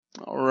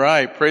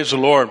right. Praise the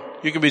Lord.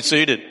 You can be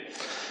seated.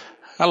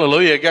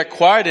 Hallelujah. It got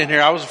quiet in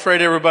here. I was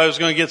afraid everybody was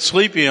going to get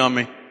sleepy on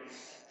me.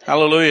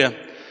 Hallelujah.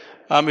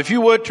 If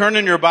you would, turn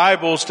in your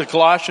Bibles to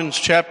Colossians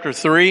chapter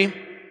 3.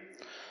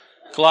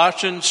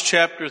 Colossians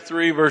chapter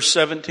 3, verse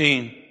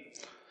 17.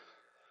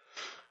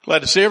 Glad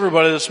to see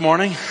everybody this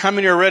morning. How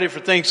many are ready for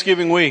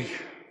Thanksgiving week?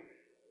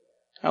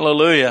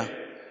 Hallelujah.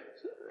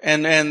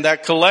 And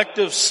that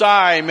collective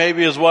sigh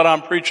maybe is what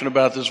I'm preaching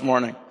about this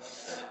morning.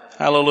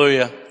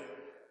 Hallelujah.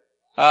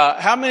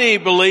 How many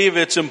believe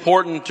it's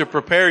important to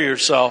prepare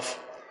yourself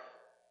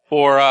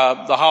for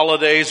the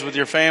holidays with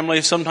your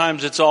family?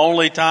 Sometimes it's the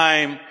only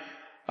time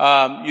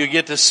you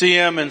get to see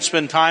them and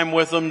spend time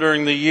with them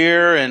during the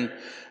year, and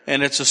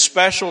it's a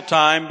special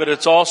time, but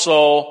it's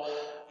also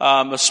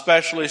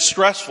especially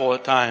stressful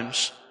at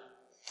times.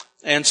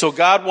 And so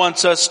God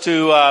wants us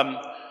to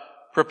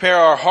prepare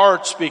our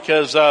hearts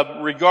because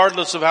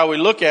regardless of how we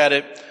look at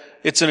it,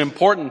 it's an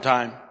important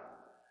time.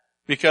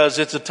 Because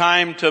it's a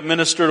time to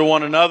minister to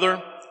one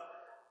another,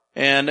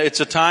 and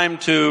it's a time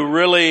to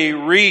really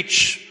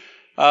reach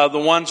the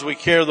ones we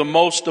care the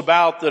most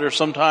about that are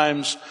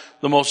sometimes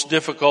the most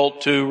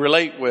difficult to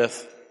relate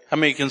with. How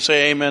many can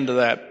say amen to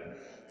that?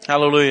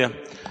 Hallelujah.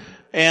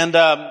 And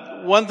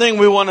one thing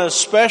we want to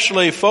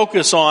especially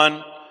focus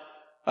on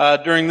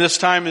during this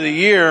time of the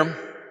year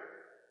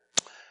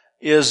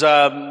is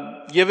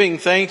giving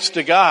thanks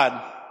to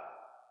God.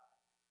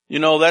 You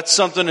know, that's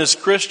something as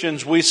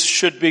Christians we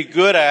should be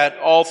good at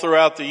all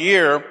throughout the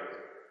year.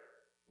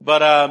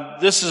 But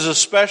this is a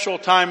special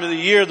time of the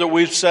year that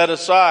we've set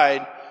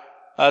aside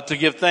to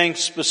give thanks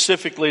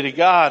specifically to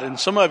God. And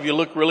some of you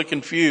look really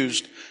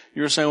confused.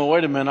 You were saying, well,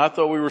 wait a minute, I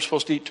thought we were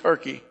supposed to eat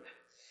turkey.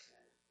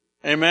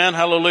 Amen.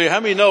 Hallelujah. How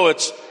many know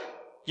it's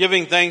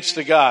giving thanks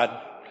to God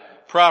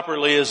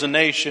properly as a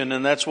nation?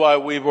 And that's why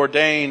we've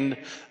ordained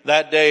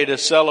that day to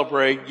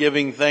celebrate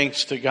giving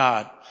thanks to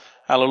God.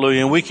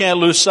 Hallelujah. And we can't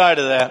lose sight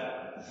of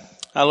that.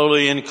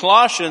 Hallelujah. In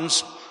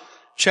Colossians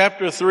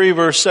chapter 3,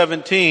 verse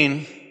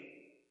 17,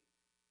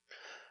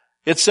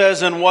 it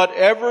says, and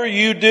whatever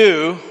you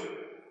do,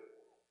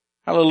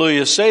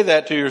 hallelujah, say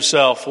that to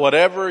yourself,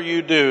 whatever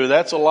you do,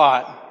 that's a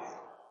lot.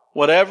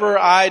 Whatever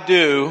I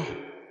do,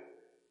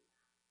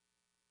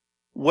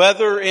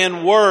 whether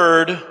in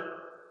word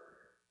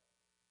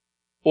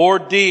or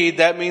deed,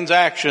 that means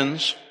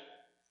actions,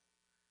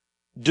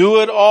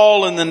 do it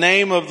all in the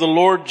name of the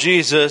Lord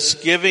Jesus,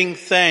 giving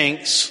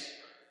thanks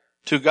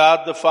to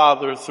God the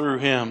Father through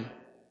Him.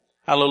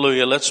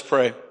 Hallelujah. Let's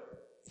pray.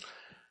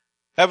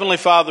 Heavenly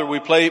Father, we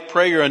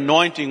pray your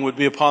anointing would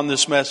be upon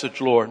this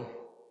message, Lord.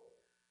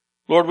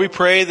 Lord, we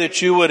pray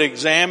that you would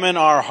examine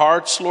our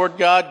hearts, Lord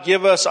God.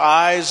 Give us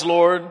eyes,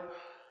 Lord,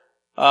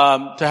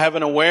 to have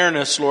an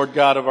awareness, Lord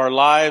God, of our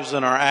lives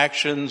and our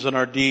actions and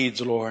our deeds,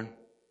 Lord.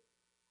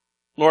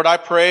 Lord, I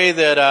pray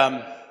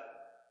that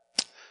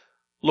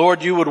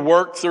Lord, you would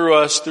work through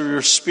us through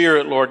your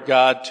Spirit, Lord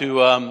God,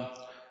 to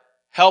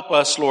help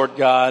us, Lord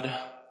God,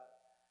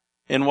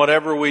 in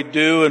whatever we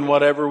do and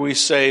whatever we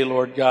say,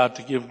 Lord God,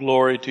 to give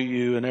glory to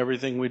you in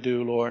everything we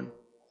do, Lord.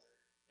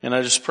 And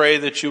I just pray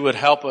that you would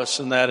help us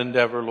in that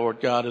endeavor, Lord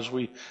God, as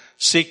we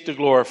seek to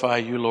glorify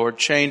you, Lord.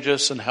 Change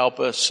us and help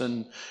us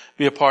and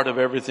be a part of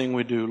everything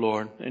we do,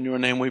 Lord. In your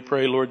name we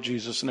pray, Lord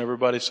Jesus. And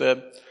everybody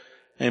said,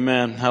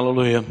 amen.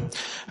 Hallelujah.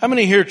 How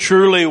many here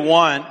truly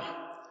want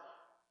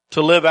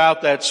to live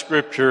out that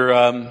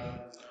scripture?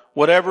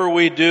 Whatever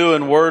we do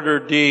in word or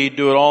deed,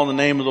 do it all in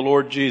the name of the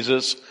Lord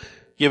Jesus,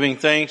 giving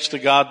thanks to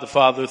God the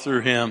Father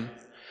through Him.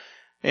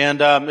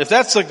 And if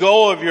that's the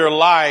goal of your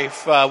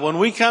life, when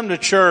we come to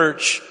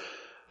church,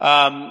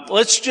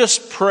 let's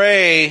just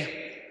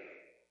pray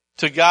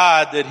to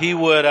God that He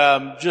would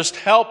just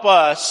help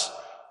us.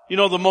 You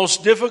know, the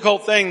most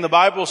difficult thing, the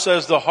Bible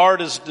says the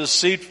heart is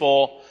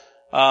deceitful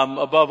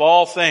above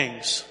all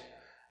things.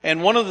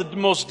 And one of the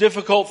most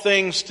difficult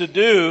things to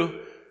do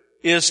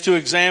is to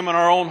examine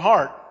our own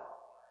heart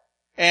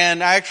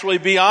and actually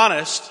be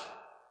honest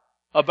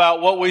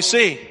about what we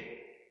see.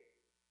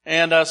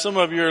 And some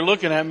of you are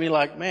looking at me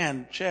like,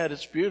 man, Chad,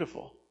 it's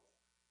beautiful.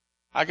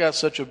 I got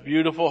such a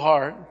beautiful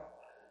heart.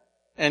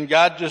 And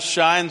God just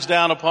shines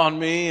down upon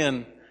me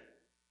and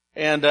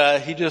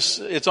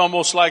it's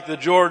almost like the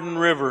Jordan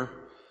River.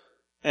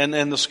 And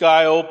the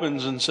sky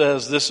opens and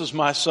says, this is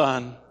my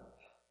son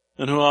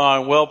in whom I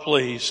am well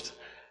pleased.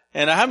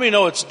 And how many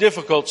know it's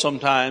difficult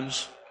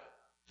sometimes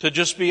to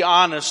just be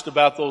honest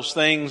about those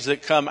things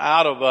that come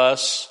out of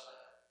us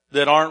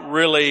that aren't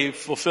really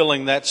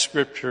fulfilling that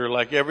scripture?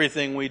 Like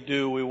everything we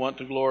do, we want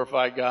to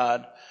glorify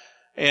God.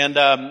 And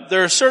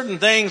there are certain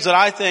things that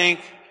I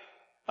think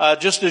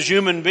just as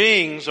human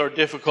beings are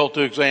difficult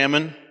to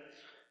examine.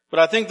 But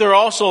I think there are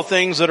also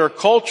things that are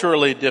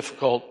culturally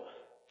difficult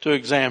to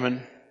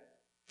examine.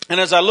 And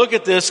as I look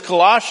at this,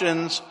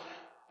 Colossians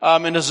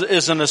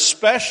is an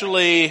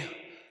especially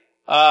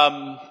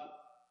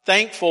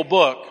thankful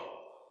book.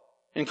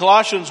 In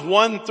Colossians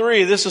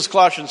 1:3, this is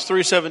Colossians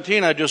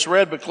 3:17 I just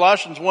read, but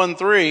Colossians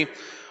 1:3,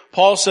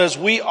 Paul says,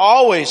 we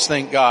always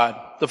thank God,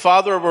 the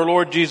Father of our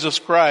Lord Jesus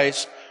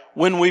Christ,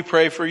 when we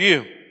pray for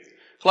you.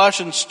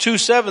 Colossians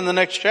 2:7, the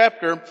next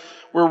chapter,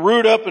 we're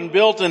rooted up and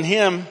built in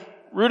Him,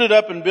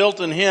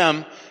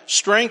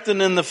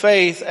 strengthened in the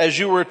faith as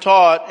you were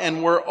taught,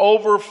 and were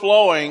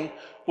overflowing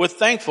with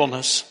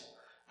thankfulness.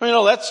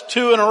 That's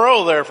 2 in a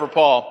row there for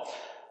Paul.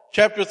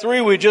 Chapter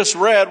 3, we just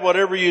read,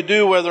 whatever you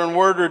do, whether in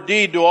word or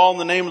deed, do all in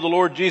the name of the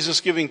Lord Jesus,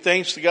 giving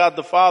thanks to God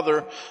the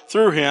Father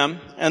through Him.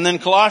 And then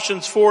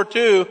Colossians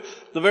 4:2,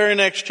 the very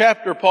next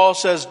chapter, Paul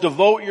says,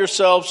 devote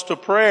yourselves to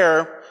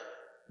prayer,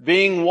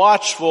 being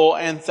watchful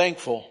and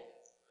thankful.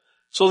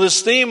 So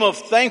this theme of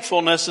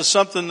thankfulness is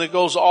something that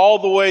goes all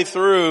the way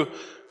through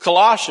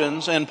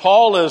Colossians, and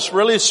Paul is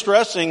really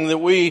stressing that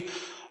we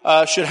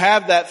should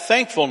have that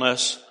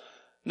thankfulness.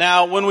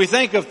 Now, when we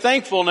think of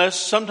thankfulness,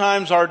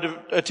 sometimes our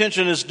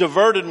attention is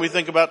diverted and we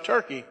think about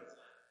turkey.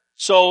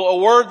 So a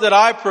word that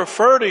I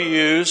prefer to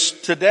use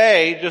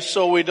today, just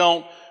so we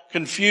don't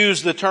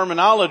confuse the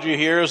terminology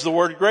here, is the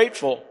word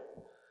grateful.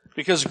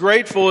 Because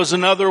grateful is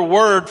another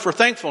word for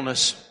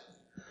thankfulness.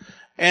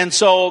 And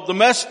so the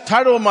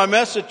title of my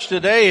message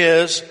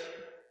today is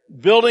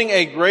Building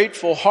a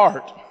Grateful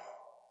Heart.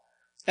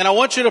 And I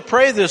want you to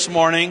pray this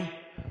morning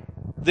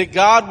that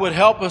God would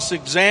help us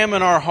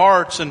examine our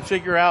hearts and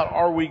figure out,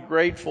 are we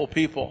grateful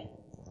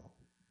people?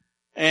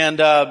 And,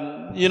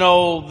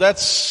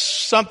 that's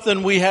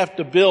something we have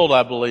to build,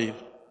 I believe,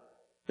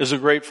 is a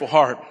grateful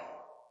heart.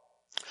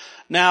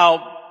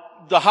 Now,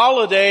 the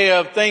holiday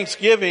of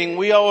Thanksgiving,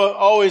 we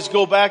always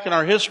go back in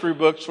our history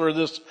books for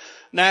this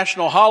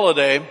national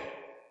holiday.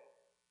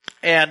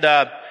 And,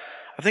 I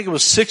think it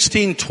was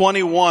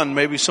 1621,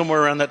 maybe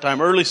somewhere around that time,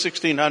 early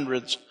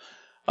 1600s,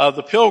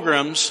 the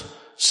Pilgrims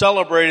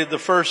celebrated the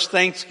first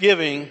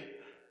Thanksgiving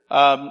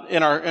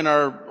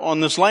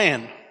on this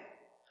land.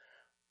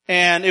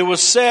 And it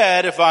was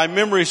said, if my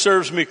memory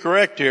serves me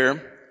correct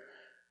here,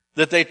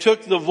 that they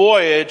took the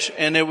voyage,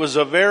 and it was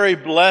a very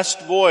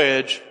blessed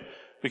voyage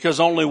because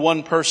only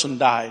one person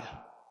died.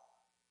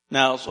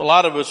 Now, a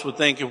lot of us would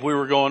think if we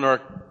were going to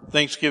our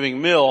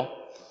Thanksgiving meal,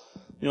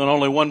 and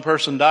only one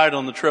person died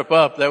on the trip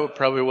up, that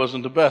probably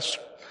wasn't the best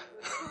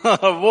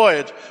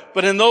voyage.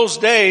 But in those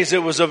days,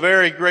 it was a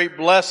very great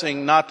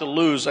blessing not to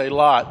lose a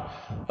lot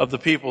of the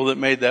people that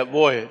made that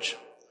voyage.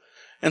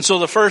 And so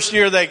the first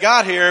year they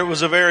got here, it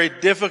was a very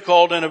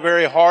difficult and a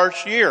very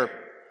harsh year.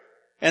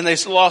 And they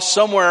lost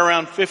somewhere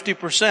around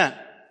 50%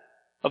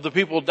 of the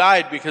people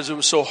died because it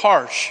was so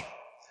harsh.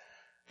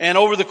 And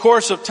over the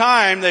course of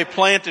time, they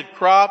planted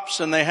crops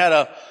and they had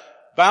a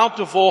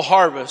bountiful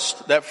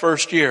harvest that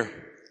first year.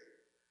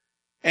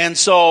 And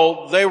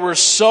so they were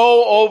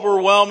so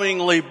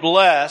overwhelmingly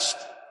blessed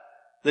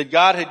that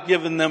God had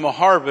given them a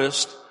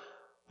harvest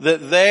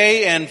that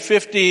they and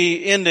 50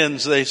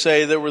 Indians, they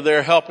say, that were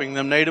there helping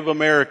them, Native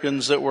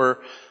Americans that were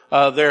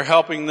there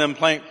helping them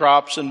plant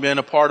crops and being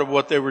a part of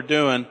what they were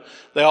doing,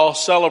 they all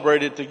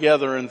celebrated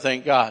together and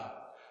thanked God.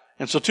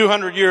 And so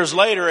 200 years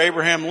later,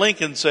 Abraham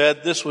Lincoln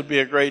said this would be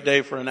a great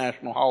day for a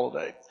national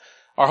holiday.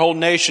 Our whole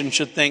nation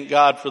should thank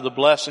God for the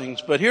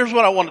blessings. But here's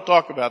what I want to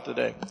talk about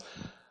today.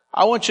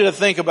 I want you to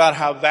think about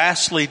how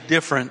vastly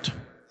different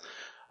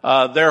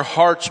their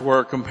hearts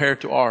were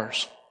compared to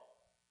ours.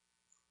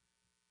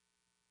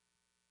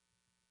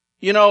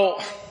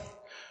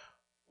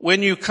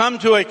 When you come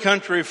to a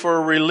country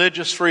for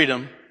religious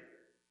freedom,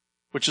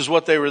 which is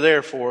what they were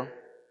there for,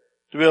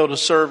 to be able to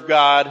serve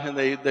God, and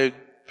they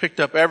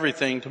picked up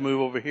everything to move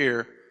over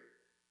here,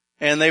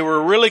 and they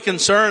were really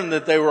concerned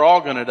that they were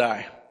all going to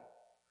die.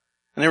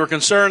 And they were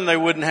concerned they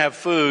wouldn't have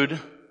food,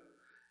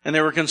 and they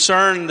were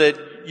concerned that,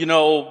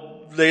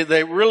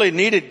 they really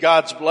needed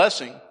God's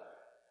blessing.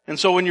 And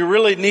so when you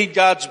really need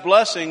God's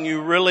blessing, you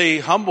really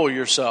humble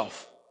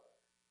yourself.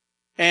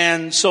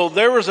 And so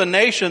there was a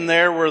nation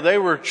there where they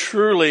were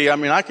truly,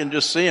 I can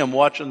just see them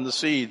watching the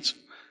seeds.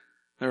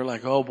 They were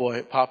like, oh boy,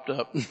 it popped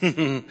up.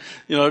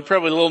 It's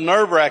probably a little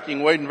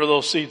nerve-wracking waiting for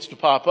those seeds to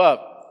pop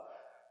up.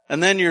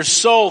 And then you're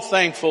so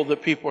thankful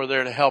that people are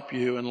there to help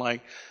you, and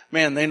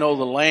they know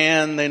the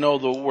land, they know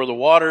where the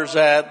water's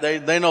at,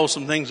 they know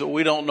some things that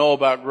we don't know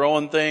about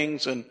growing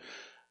things, and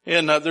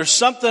there's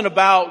something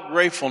about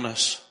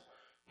gratefulness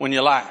when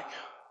you lack,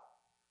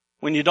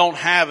 when you don't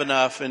have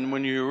enough, and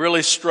when you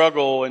really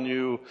struggle,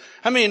 and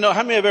how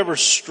many have ever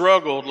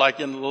struggled,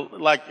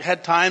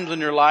 had times in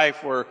your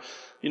life where,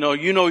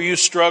 you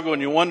struggle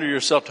and you wonder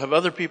yourself, have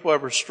other people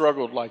ever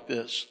struggled like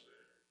this?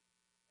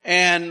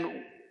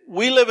 And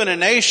we live in a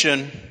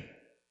nation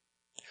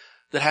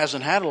that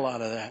hasn't had a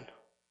lot of that.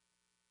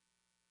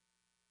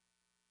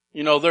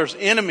 There's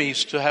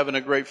enemies to having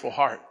a grateful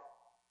heart.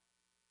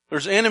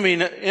 There's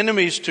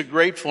enemies to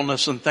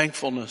gratefulness and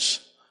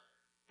thankfulness.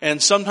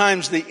 And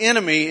sometimes the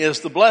enemy is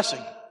the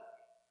blessing.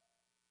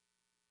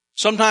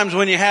 Sometimes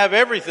when you have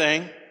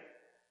everything,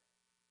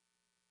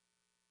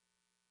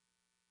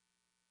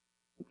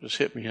 just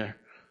hit me there.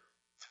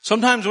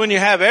 Sometimes when you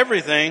have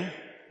everything,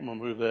 I'm going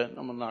to move that.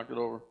 I'm going to knock it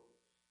over.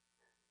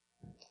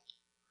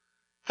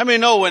 How many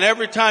know when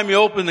every time you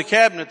open the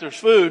cabinet there's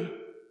food,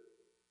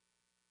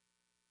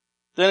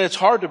 then it's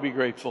hard to be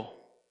grateful.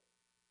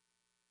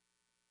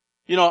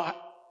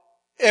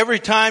 Every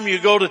time you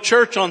go to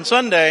church on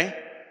Sunday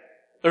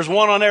there's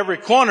one on every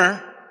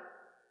corner,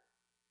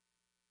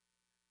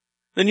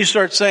 then you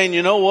start saying,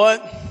 you know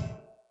what?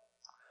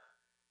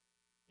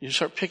 You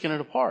start picking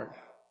it apart.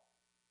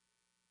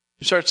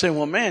 You start saying,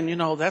 well, man,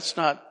 that's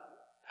not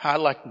how I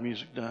like the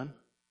music done.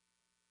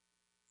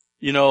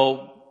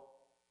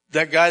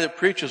 That guy that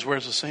preaches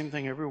wears the same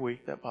thing every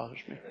week. That bothers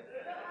me.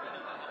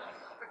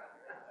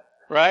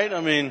 Right?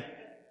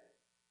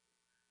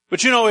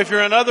 But if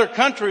you're in other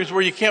countries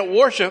where you can't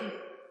worship,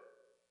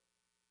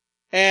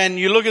 and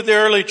you look at the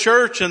early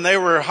church and they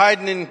were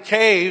hiding in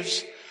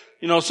caves,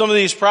 some of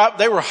these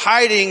they were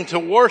hiding to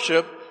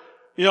worship.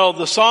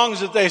 The songs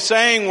that they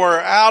sang were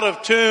out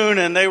of tune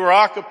and they were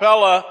a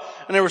cappella,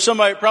 and there was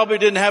somebody that probably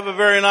didn't have a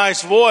very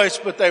nice voice,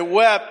 but they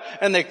wept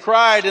and they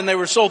cried and they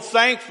were so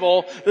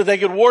thankful that they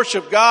could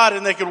worship God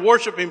and they could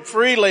worship Him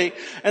freely,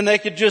 and they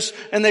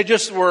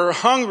just were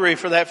hungry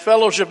for that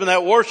fellowship and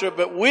that worship.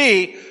 But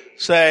we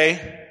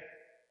say,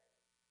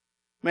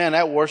 man,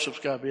 that worship's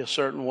got to be a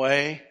certain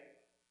way.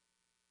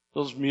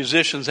 Those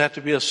musicians have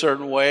to be a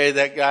certain way.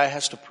 That guy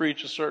has to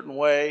preach a certain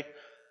way.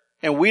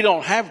 And we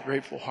don't have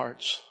grateful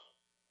hearts.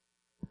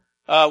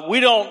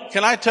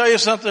 Can I tell you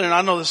something? And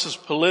I know this is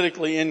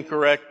politically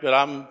incorrect, but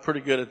I'm pretty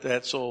good at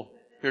that, so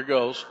here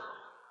goes.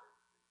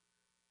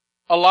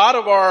 A lot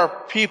of our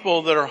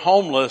people that are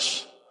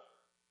homeless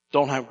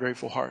don't have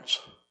grateful hearts.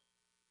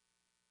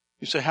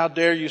 You say, how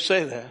dare you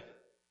say that?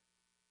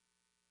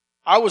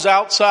 I was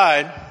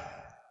outside,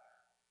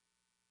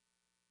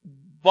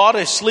 bought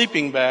a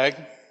sleeping bag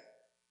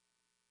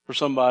for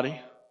somebody.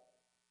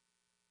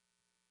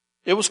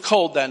 It was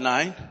cold that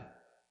night.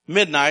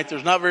 Midnight.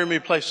 There's not very many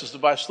places to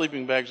buy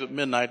sleeping bags at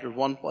midnight. There's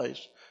one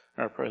place.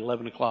 Or probably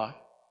 11 o'clock.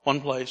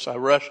 One place. I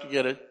rushed to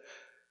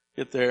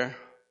get there.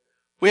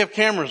 We have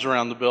cameras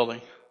around the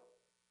building.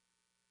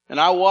 And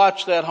I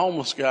watched that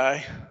homeless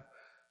guy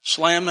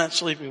slam that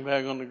sleeping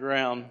bag on the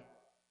ground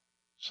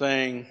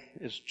saying,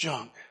 it's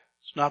junk.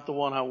 It's not the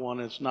one I want.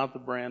 It's not the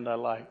brand I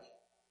like.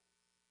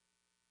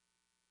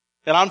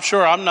 And I'm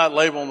sure I'm not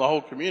labeling the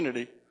whole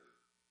community.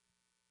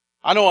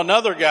 I know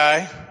another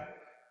guy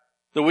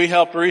that we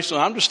helped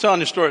recently. I'm just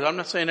telling you stories. I'm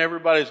not saying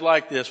everybody's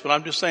like this, but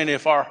I'm just saying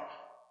if our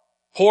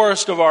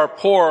poorest of our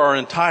poor are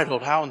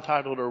entitled, how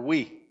entitled are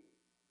we?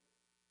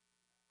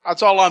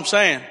 That's all I'm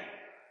saying.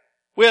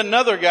 We had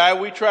another guy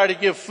we tried to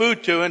give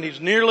food to, and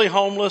he's nearly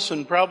homeless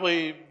and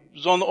probably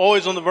is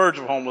always on the verge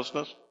of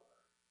homelessness.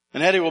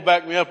 And Eddie will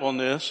back me up on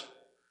this.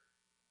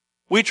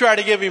 We tried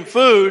to give him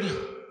food,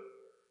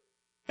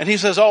 and he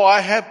says, I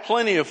have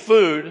plenty of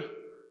food.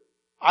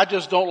 I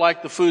just don't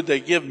like the food they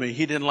give me.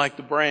 He didn't like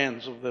the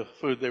brands of the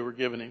food they were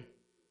giving him.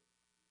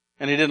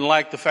 And he didn't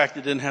like the fact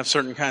it didn't have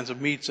certain kinds of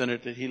meats in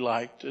it that he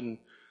liked. And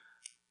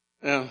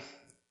to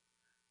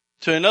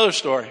another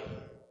story.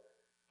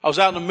 I was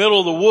out in the middle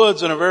of the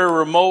woods in a very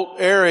remote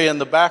area in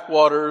the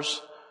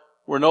backwaters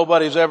where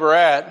nobody's ever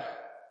at.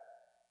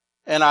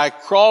 And I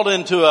crawled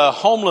into a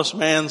homeless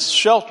man's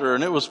shelter,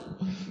 and I was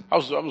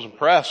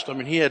impressed.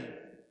 He had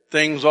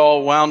things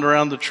all wound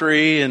around the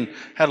tree and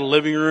had a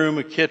living room,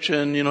 a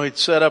kitchen. He'd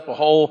set up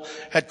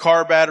had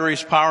car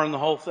batteries powering the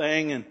whole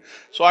thing. And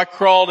so I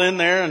crawled in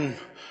there and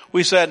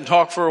we sat and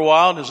talked for a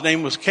while. And his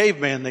name was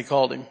Caveman, they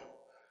called him.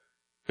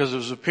 Because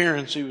of his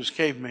appearance, he was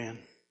Caveman.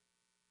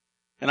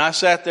 And I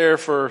sat there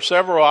for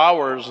several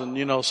hours,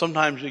 and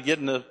sometimes you get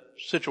in a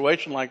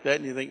situation like that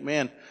and you think,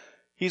 man,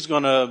 he's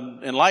going to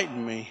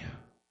enlighten me.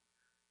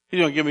 He's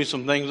going to give me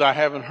some things I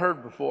haven't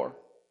heard before.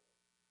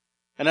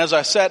 And as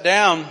I sat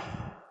down,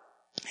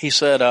 he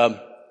said,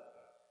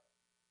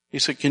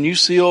 can you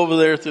see over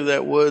there through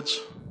that woods?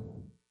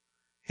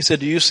 He said,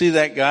 do you see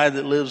that guy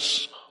that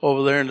lives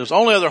over there? And there's the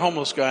only other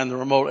homeless guy in the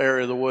remote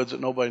area of the woods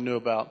that nobody knew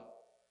about.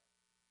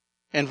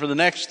 And for the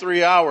next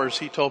 3 hours,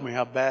 he told me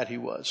how bad he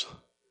was.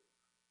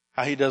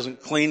 How he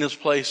doesn't clean his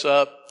place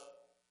up.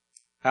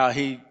 How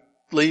he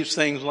leaves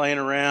things laying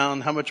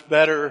around. How much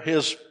better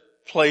his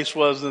place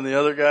was than the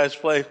other guy's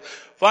place.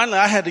 Finally,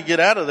 I had to get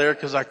out of there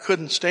because I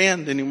couldn't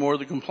stand any more of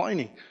the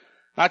complaining.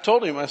 I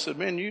told him, I said,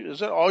 man, is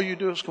that all you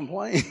do is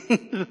complain?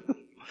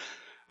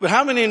 But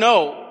how many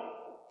know,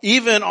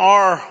 even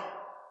our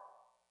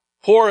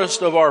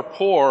poorest of our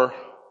poor,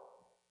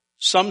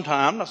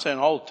 sometimes, I'm not saying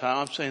all the time,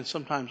 I'm saying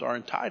sometimes are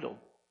entitled.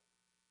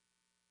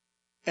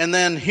 And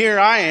then here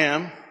I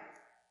am,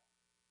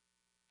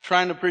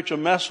 trying to preach a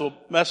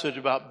message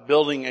about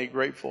building a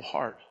grateful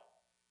heart.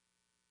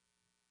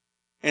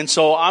 And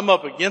so I'm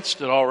up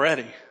against it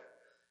already.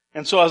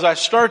 And so as I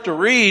start to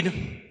read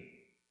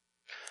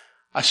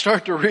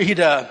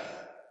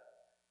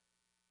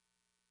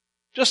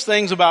just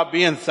things about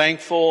being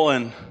thankful,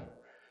 and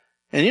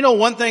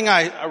one thing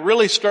I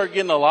really start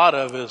getting a lot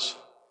of is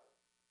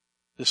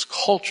this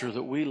culture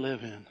that we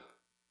live in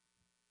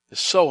is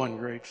so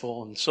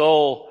ungrateful and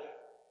so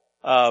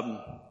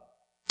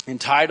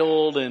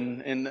entitled,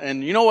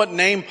 and you know what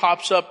name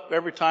pops up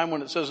every time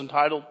when it says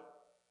entitled?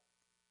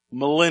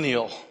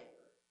 Millennial.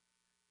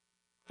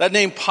 That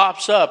name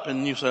pops up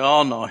and you say,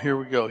 oh no, here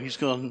we go. He's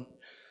going.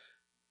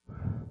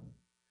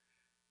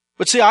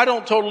 But see, I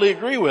don't totally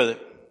agree with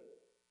it.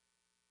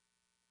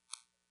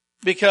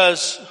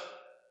 Because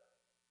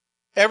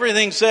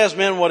Everything says,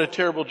 man, what a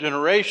terrible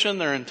generation.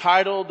 They're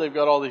entitled. They've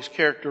got all these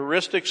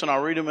characteristics, and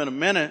I'll read them in a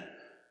minute.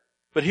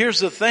 But here's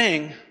the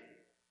thing,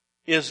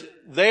 is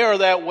they are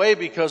that way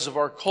because of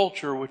our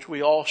culture, which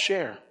we all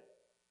share.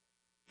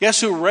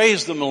 Guess who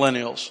raised the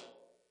millennials?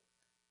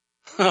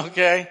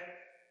 Okay?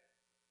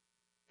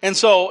 And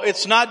so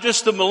it's not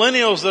just the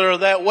millennials that are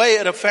that way,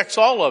 it affects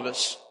all of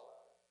us.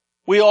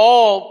 We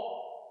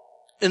all,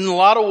 in a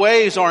lot of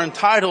ways, are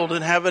entitled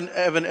and have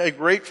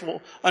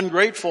a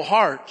ungrateful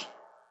heart.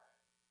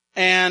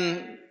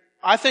 And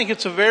I think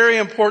it's a very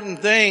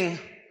important thing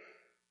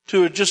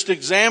to just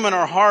examine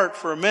our heart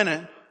for a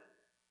minute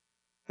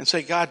and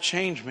say, God,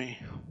 change me.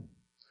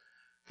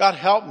 God,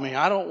 help me.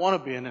 I don't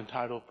want to be an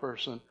entitled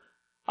person.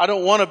 I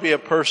don't want to be a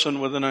person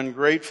with an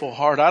ungrateful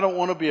heart. I don't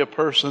want to be a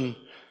person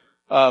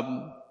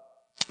that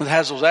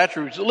has those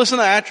attributes. Listen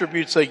to the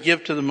attributes they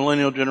give to the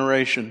millennial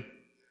generation.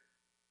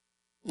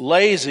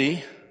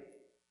 Lazy,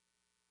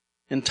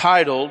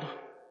 entitled,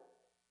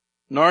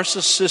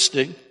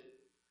 narcissistic,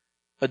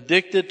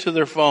 addicted to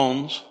their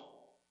phones,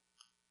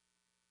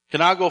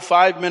 cannot go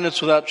 5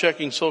 minutes without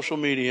checking social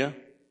media,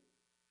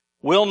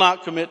 will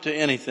not commit to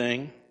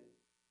anything,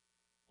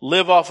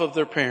 live off of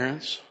their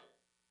parents,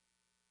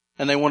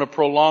 and they want to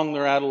prolong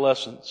their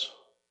adolescence.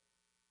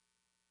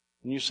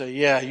 And you say,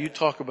 yeah, you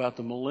talk about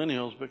the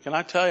millennials, but can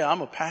I tell you,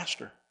 I'm a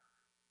pastor.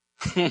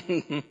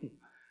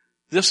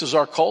 This is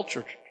our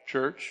culture,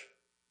 church.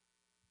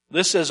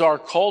 This is our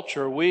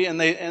culture.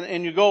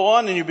 And you go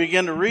on and you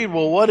begin to read,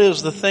 well, what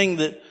is the thing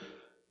that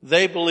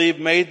they believe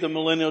made the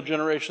millennial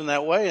generation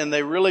that way? And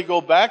they really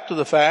go back to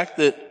the fact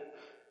that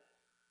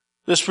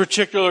this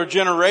particular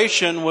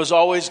generation was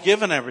always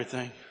given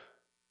everything.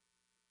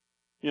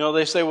 You know,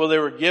 they say, well, they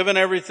were given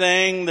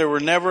everything. They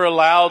were never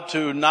allowed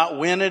to not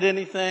win at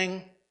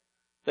anything.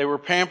 They were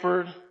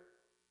pampered.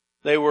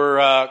 They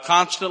were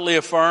constantly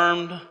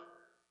affirmed.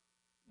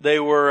 They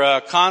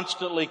were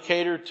constantly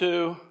catered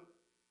to.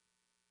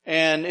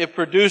 And it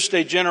produced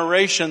a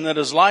generation that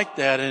is like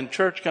that. And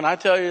church, can I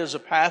tell you as a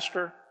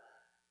pastor,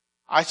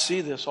 I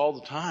see this all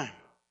the time.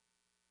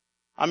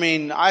 I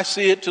mean, I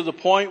see it to the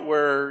point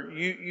where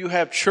you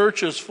have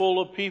churches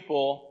full of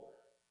people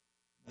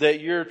that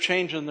you're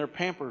changing their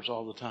pampers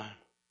all the time.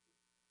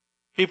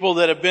 People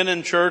that have been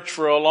in church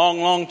for a long,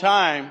 long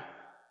time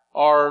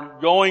are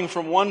going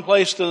from one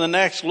place to the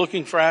next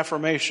looking for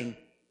affirmation,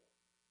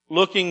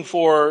 looking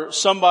for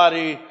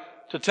somebody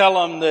to tell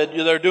them that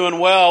they're doing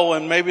well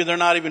when maybe they're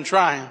not even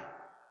trying.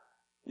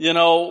 You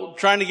know,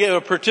 trying to get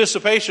a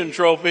participation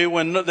trophy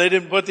when they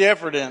didn't put the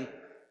effort in.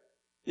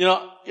 You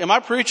know, am I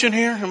preaching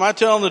here? Am I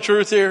telling the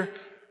truth here?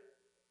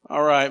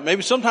 All right.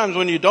 Maybe sometimes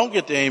when you don't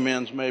get the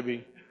amens,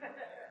 maybe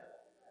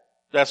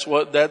that's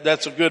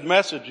a good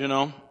message, you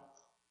know.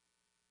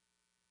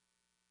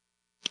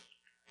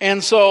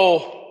 And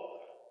so,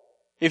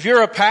 if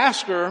you're a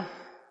pastor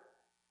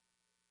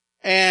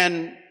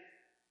and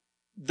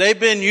they've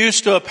been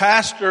used to a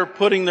pastor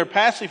putting their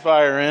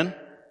pacifier in,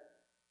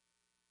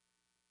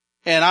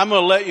 and I'm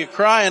going to let you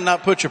cry and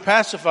not put your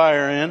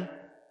pacifier in,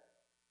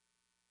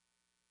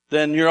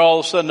 then you're all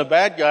of a sudden a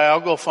bad guy. I'll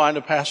go find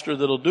a pastor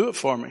that'll do it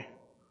for me.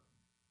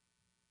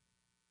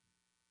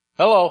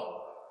 Hello.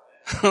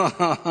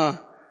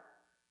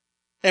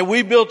 And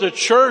we built a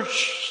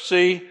church,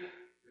 see,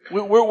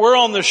 we're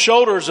on the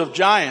shoulders of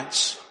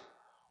giants.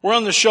 We're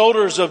on the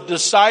shoulders of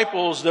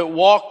disciples that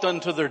walked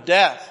unto their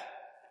death.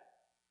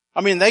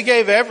 I mean, they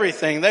gave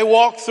everything. They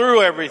walked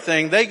through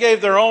everything. They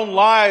gave their own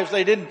lives.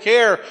 They didn't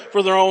care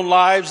for their own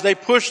lives. They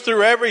pushed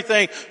through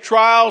everything.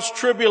 Trials,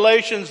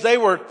 tribulations. They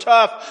were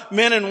tough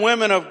men and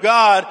women of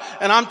God.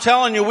 And I'm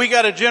telling you, we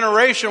got a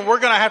generation, we're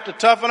going to have to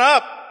toughen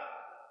up.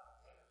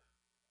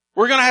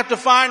 We're going to have to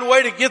find a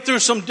way to get through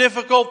some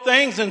difficult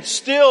things and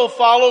still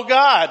follow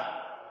God.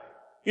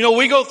 You know,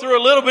 we go through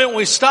a little bit and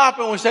we stop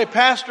and we say,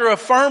 Pastor,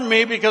 affirm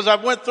me because I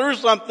went through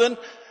something.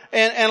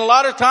 And a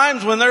lot of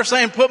times when they're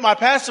saying, put my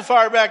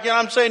pacifier back in,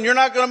 I'm saying, you're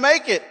not going to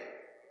make it.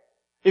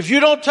 If you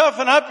don't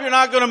toughen up, you're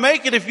not going to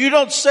make it. If you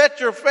don't set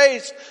your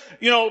face,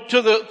 you know,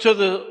 to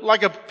the,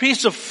 like a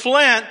piece of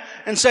flint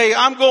and say,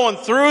 I'm going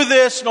through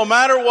this no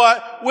matter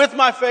what with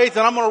my faith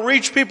and I'm going to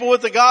reach people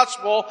with the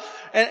gospel.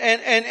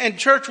 And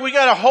church, we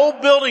got a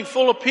whole building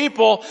full of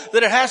people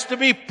that it has to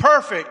be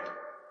perfect.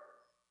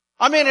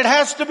 I mean, it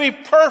has to be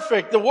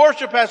perfect. The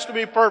worship has to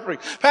be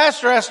perfect.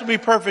 Pastor has to be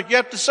perfect. You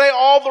have to say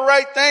all the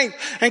right things.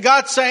 And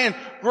God's saying,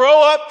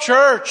 grow up,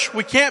 church.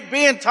 We can't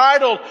be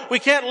entitled. We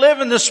can't live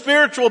in the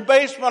spiritual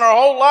basement our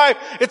whole life.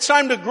 It's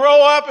time to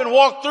grow up and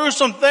walk through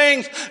some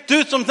things,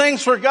 do some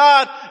things for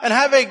God, and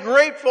have a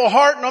grateful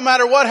heart no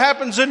matter what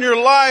happens in your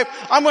life.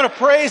 I'm going to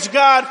praise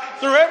God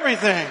through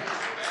everything.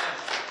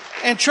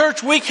 And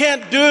church, we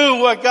can't do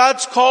what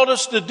God's called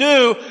us to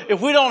do if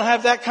we don't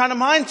have that kind of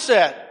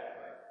mindset.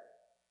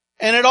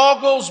 And it all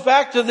goes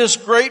back to this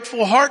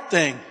grateful heart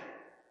thing.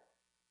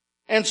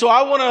 And so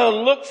I want to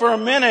look for a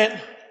minute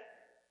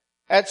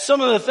at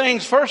some of the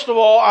things. First of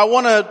all, I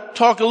want to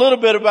talk a little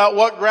bit about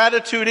what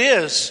gratitude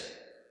is.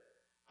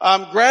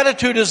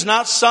 Gratitude is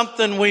not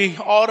something we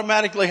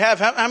automatically have.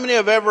 How many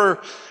have ever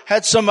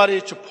had somebody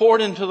that you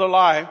poured into their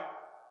life,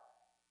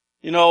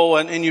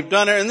 and you've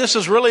done it, and this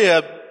is really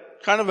a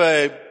kind of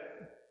a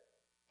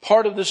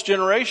part of this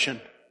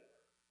generation.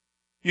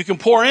 You can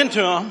pour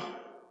into them,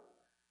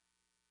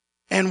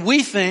 and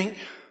we think,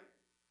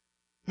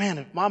 man,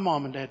 if my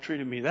mom and dad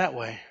treated me that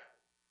way,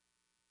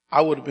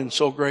 I would have been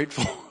so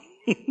grateful.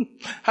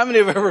 How many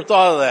have ever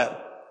thought of that?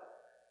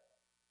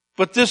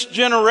 But this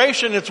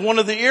generation, it's one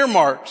of the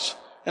earmarks.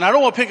 And I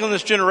don't want to pick on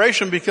this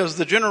generation because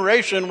the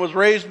generation was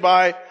raised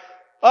by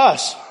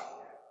us.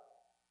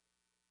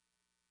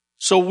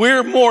 So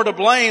we're more to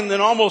blame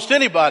than almost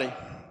anybody.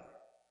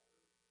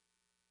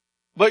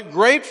 But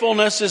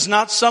gratefulness is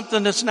not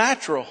something that's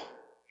natural,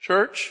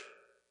 church.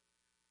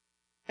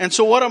 And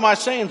so what am I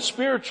saying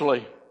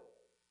spiritually?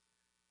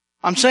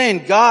 I'm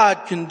saying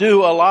God can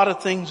do a lot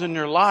of things in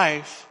your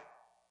life.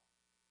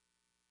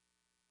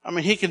 I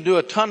mean, He can do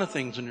a ton of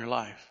things in your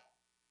life.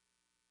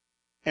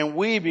 And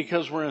we,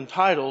 because we're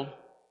entitled,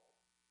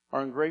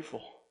 are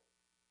ungrateful.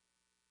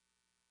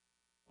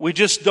 We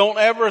just don't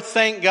ever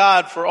thank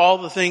God for all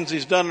the things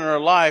He's done in our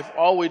life.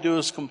 All we do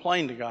is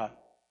complain to God.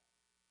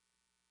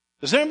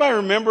 Does anybody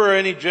remember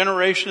any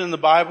generation in the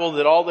Bible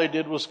that all they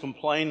did was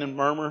complain and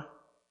murmur?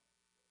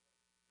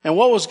 And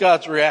what was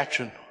God's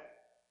reaction?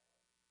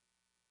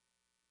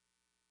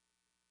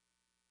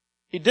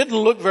 He didn't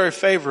look very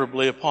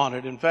favorably upon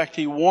it. In fact,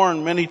 He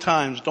warned many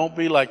times, don't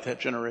be like that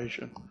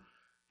generation.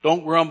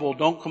 Don't grumble,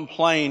 don't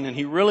complain. And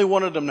He really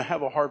wanted them to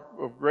have a heart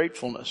of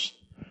gratefulness.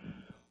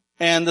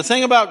 And the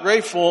thing about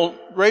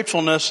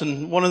gratefulness,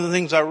 and one of the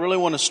things I really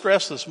want to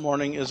stress this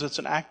morning, is it's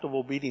an act of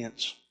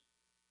obedience.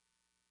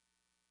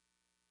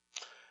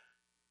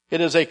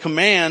 It is a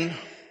command,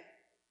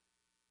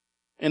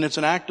 and it's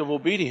an act of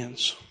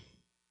obedience.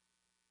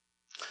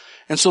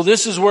 And so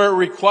this is where it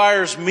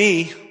requires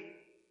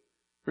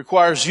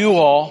you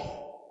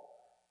all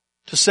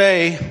to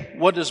say,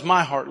 what does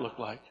my heart look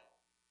like?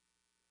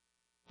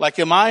 Like,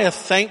 am I a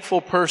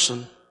thankful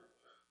person?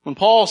 When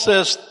Paul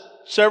says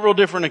several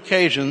different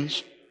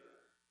occasions,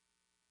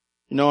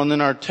 and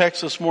then our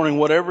text this morning,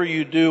 whatever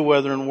you do,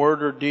 whether in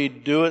word or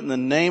deed, do it in the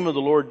name of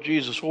the Lord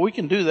Jesus. Well, we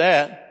can do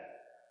that.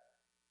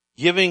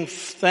 Giving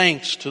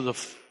thanks to the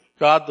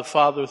God the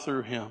Father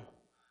through Him.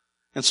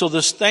 And so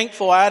this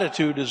thankful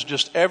attitude is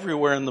just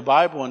everywhere in the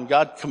Bible, and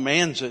God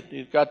commands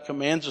it. God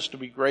commands us to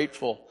be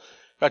grateful.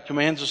 God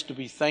commands us to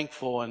be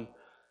thankful.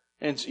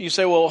 And you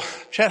say, well,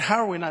 Chad, how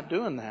are we not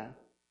doing that?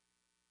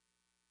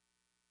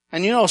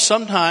 And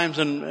sometimes,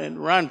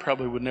 and Ryan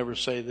probably would never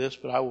say this,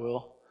 but I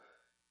will.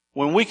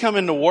 When we come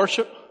into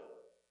worship,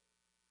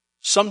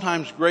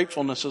 sometimes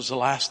gratefulness is the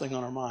last thing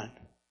on our mind.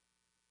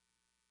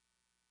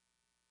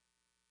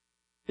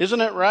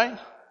 Isn't it right?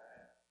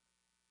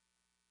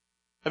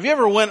 Have you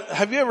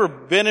ever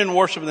been in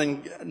worship and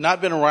then not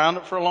been around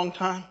it for a long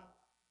time?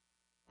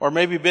 Or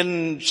maybe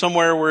been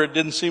somewhere where it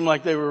didn't seem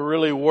like they were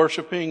really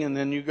worshiping, and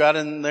then you got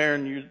in there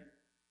and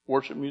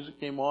worship music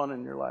came on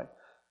and you're like,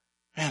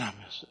 man, I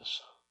miss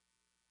this.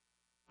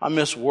 I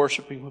miss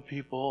worshiping with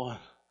people.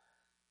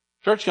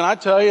 Church, can I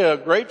tell you, a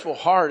grateful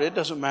heart, it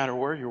doesn't matter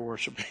where you're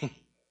worshiping.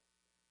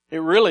 It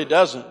really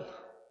doesn't.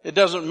 It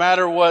doesn't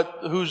matter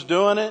who's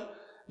doing it.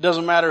 It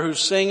doesn't matter who's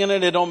singing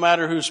it. It don't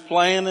matter who's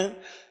playing it.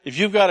 If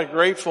you've got a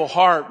grateful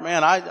heart,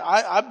 man,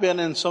 I've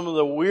been in some of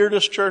the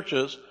weirdest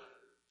churches,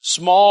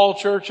 small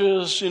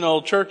churches,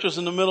 churches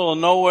in the middle of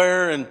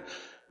nowhere, and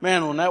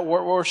man, when that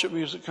worship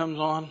music comes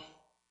on,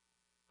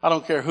 I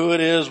don't care who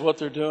it is, what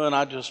they're doing,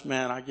 I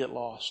get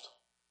lost.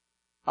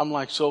 I'm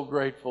like so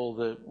grateful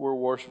that we're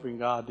worshiping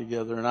God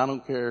together, and I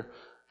don't care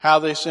how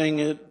they sing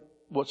it,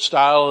 what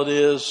style it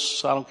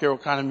is, I don't care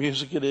what kind of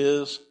music it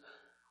is.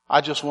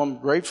 I just want to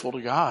be grateful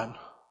to God.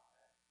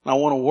 I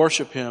want to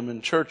worship Him.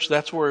 In church,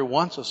 that's where He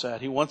wants us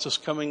at. He wants us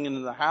coming into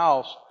the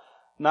house,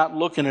 not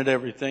looking at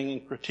everything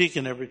and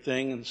critiquing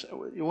everything. And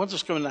He wants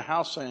us coming in the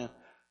house saying,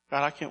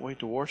 God, I can't wait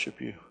to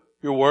worship You.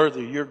 You're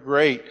worthy. You're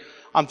great.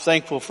 I'm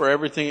thankful for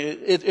everything.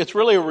 It's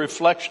really a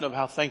reflection of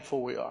how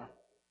thankful we are.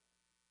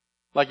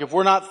 Like if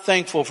we're not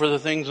thankful for the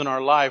things in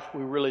our life,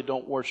 we really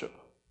don't worship.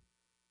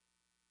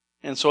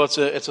 And so it's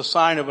a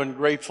sign of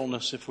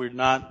ungratefulness if we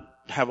not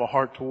have a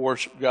heart to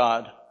worship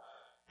God.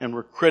 And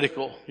we're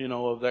critical,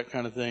 of that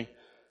kind of thing.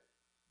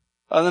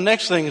 The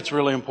next thing that's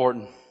really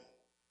important.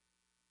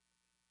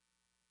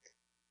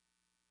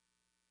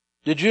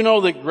 Did you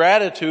know that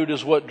gratitude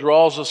is what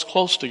draws us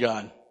close to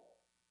God?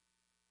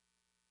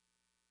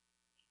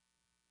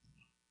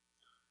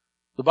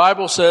 The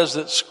Bible says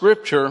that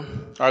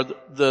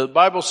the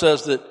Bible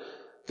says that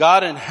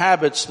God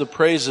inhabits the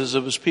praises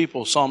of His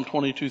people. Psalm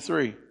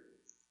 22:3. It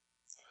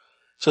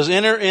says,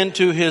 enter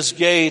into His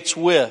gates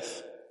with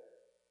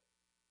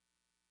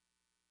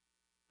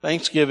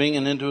thanksgiving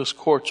and into His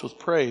courts with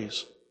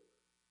praise.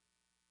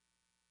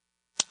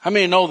 How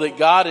many know that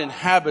God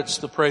inhabits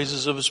the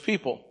praises of His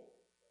people?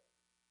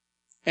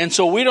 And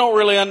so we don't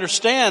really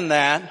understand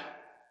that.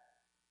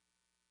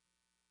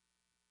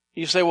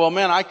 You say, well,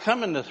 man, I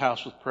come into His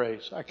house with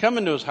praise. I come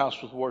into His house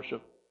with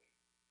worship.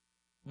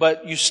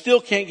 but you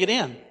still can't get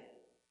in.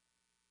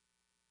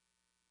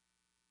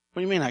 What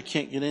do you mean I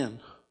can't get in?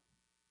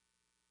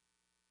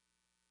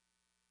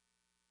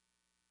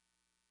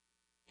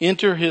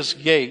 Enter his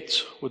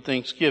gates with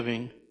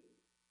thanksgiving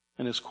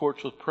and his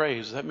courts with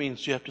praise. That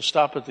means you have to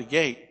stop at the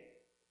gate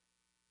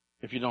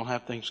if you don't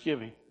have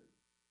thanksgiving.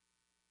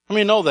 I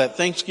mean, know that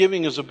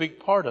thanksgiving is a big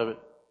part of it.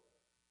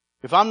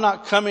 If I'm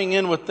not coming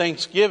in with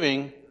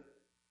thanksgiving,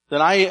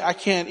 then I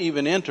can't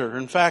even enter.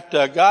 In fact,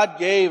 God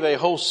gave a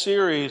whole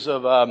series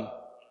of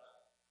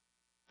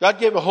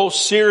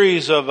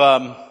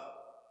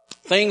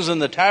things in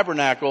the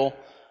tabernacle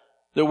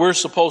that we're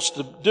supposed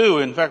to do.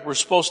 In fact, we're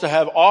supposed to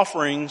have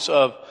offerings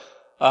of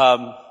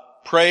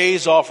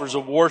praise, offers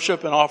of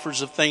worship, and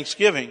offers of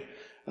thanksgiving.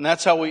 And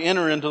that's how we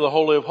enter into the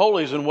Holy of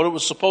Holies. And what it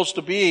was supposed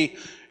to be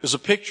is a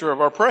picture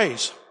of our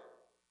praise.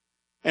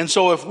 And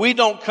so if we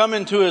don't come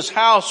into his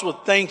house with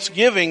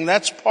thanksgiving,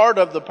 that's part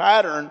of the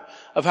pattern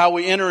of how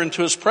we enter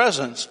into his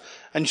presence.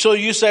 And so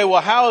you say,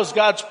 well, how is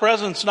God's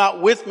presence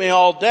not with me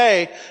all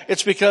day?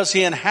 It's because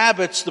he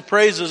inhabits the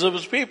praises of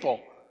his people.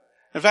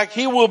 In fact,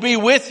 he will be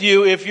with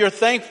you if you're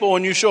thankful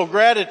and you show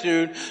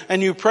gratitude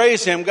and you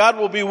praise him. God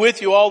will be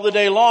with you all the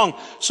day long.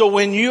 So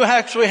when you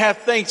actually have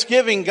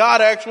thanksgiving,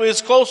 God actually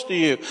is close to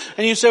you.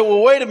 And you say,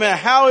 well, wait a minute,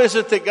 how is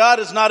it that God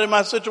is not in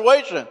my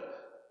situation?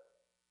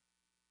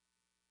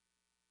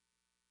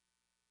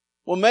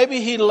 Well,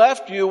 maybe he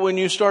left you when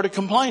you started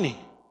complaining.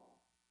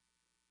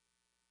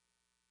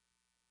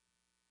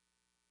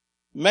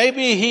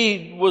 Maybe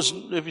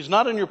if he's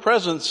not in your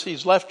presence,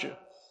 he's left you.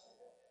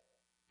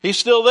 He's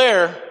still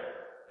there,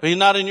 but he's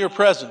not in your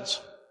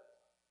presence.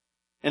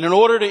 And in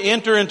order to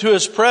enter into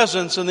his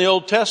presence in the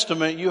Old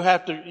Testament, you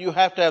have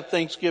to have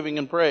thanksgiving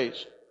and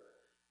praise.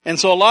 And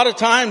so a lot of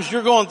times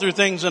you're going through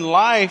things in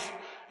life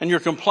and you're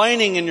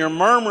complaining and you're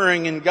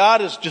murmuring and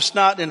God is just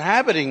not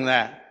inhabiting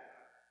that.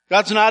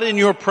 God's not in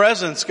your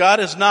presence. God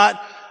is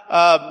not,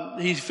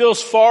 he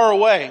feels far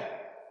away.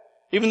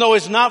 Even though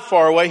he's not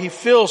far away, he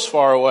feels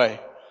far away.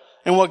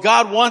 And what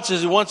God wants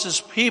is he wants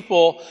his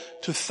people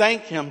to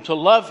thank him, to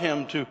love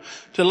him, to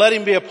let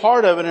him be a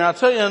part of it. And I'll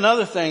tell you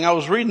another thing. I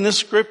was reading this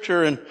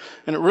scripture and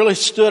it really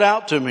stood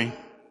out to me.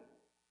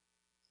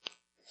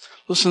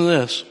 Listen to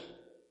this.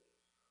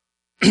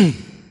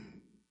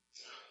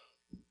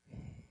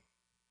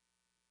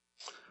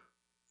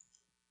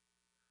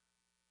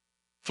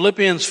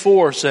 Philippians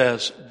 4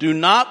 says, do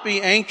not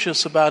be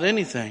anxious about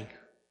anything,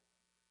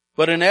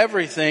 but in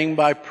everything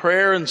by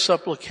prayer and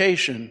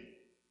supplication,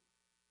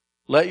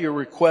 let your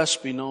requests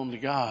be known to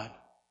God.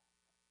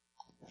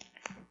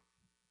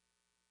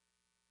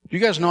 Do you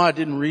guys know I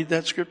didn't read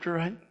that scripture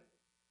right?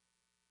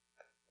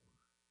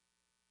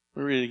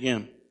 Let me read it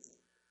again.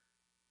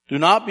 Do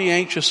not be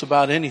anxious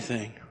about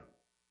anything,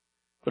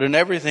 but in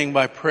everything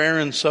by prayer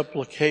and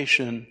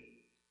supplication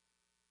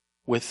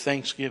with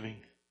thanksgiving,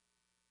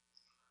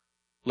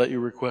 let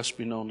your requests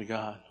be known to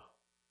God.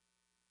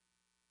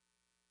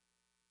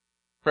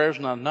 Prayer's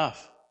not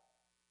enough.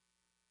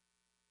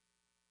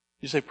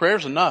 You say,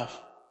 prayer's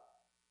enough.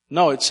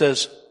 No, it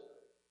says,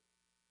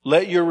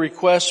 let your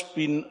requests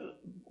be,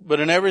 but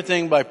in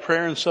everything by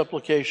prayer and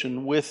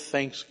supplication with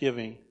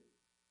thanksgiving,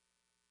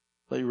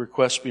 let your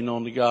requests be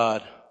known to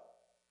God.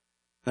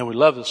 Now we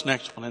love this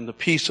next one. And the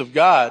peace of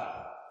God,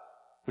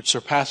 which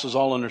surpasses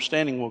all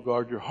understanding, will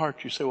guard your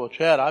heart. You say, well,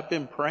 Chad, I've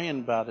been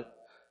praying about it.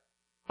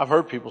 I've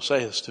heard people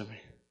say this to me.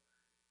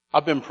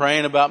 I've been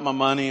praying about my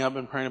money. I've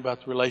been praying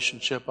about the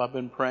relationship. I've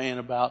been praying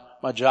about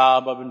my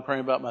job. I've been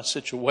praying about my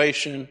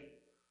situation.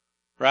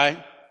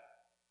 Right?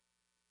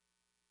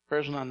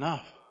 Prayer's not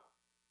enough.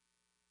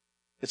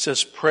 It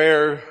says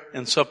prayer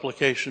and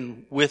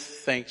supplication with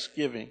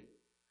thanksgiving.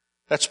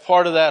 That's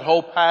part of that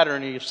whole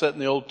pattern he set in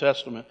the Old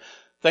Testament.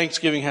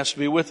 Thanksgiving has to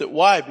be with it.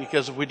 Why?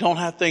 Because if we don't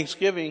have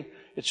thanksgiving,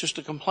 it's just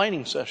a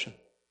complaining session.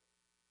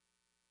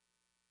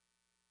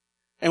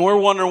 And we're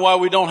wondering why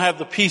we don't have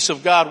the peace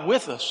of God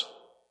with us.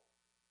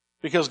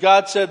 Because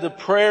God said the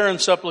prayer and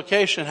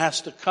supplication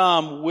has to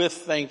come with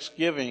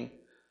thanksgiving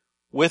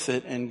with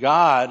it. And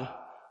God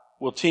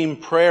will team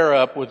prayer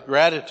up with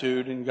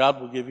gratitude and God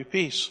will give you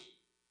peace.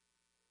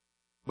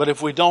 But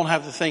if we don't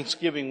have the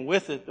thanksgiving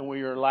with it, then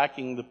we are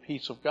lacking the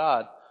peace of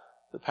God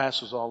that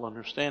passes all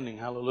understanding.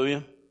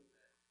 Hallelujah.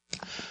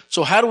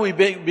 So how do we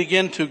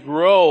begin to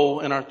grow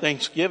in our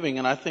thanksgiving?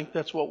 And I think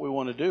that's what we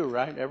want to do,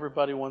 right?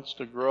 Everybody wants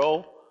to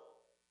grow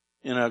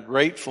in a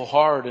grateful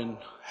heart and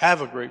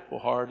have a grateful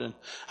heart. And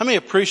how many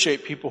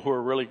appreciate people who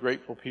are really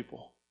grateful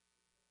people?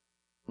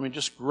 I mean,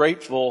 just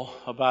grateful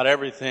about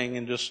everything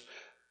and just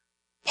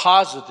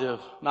positive,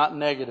 not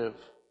negative.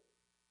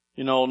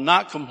 You know,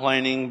 not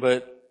complaining,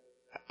 but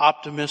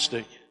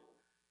optimistic.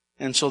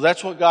 And so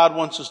that's what God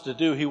wants us to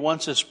do. He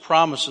wants His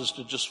promises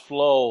to just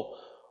flow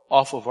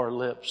off of our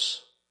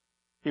lips.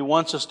 He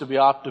wants us to be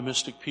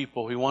optimistic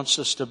people. He wants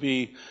us to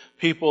be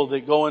people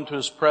that go into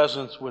His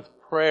presence with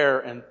prayer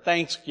and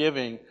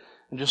thanksgiving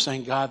and just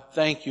saying, God,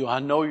 thank you. I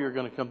know you're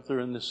going to come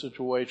through in this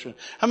situation.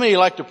 How many of you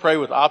like to pray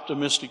with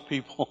optimistic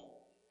people?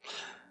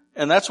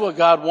 And that's what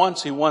God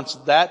wants. He wants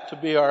that to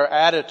be our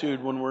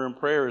attitude when we're in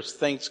prayer, is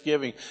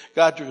thanksgiving.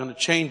 God, you're going to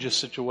change this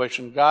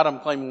situation. God,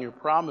 I'm claiming your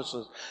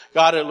promises.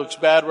 God, it looks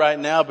bad right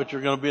now, but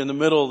you're going to be in the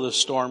middle of this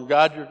storm.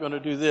 God, you're going to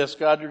do this.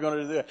 God, you're going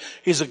to do that.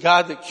 He's a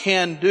God that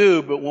can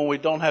do, but when we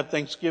don't have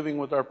thanksgiving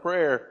with our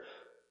prayer,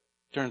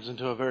 it turns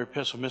into a very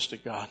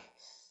pessimistic God.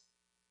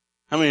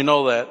 How many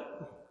know that?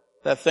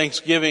 That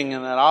thanksgiving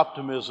and that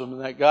optimism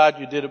and that God,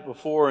 you did it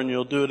before and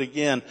you'll do it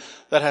again,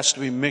 that has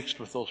to be mixed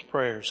with those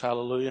prayers.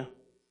 Hallelujah.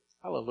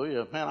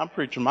 Hallelujah. Man, I'm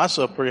preaching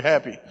myself pretty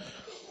happy.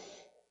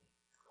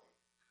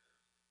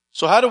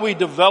 So how do we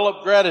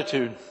develop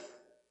gratitude?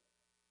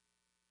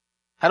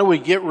 How do we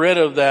get rid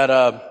of that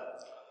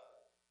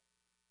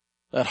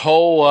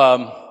whole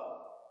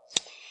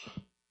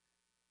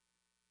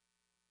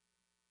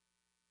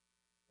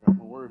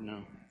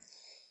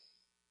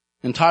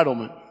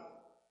entitlement?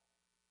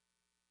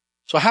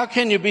 So how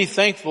can you be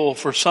thankful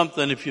for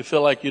something if you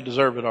feel like you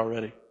deserve it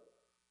already?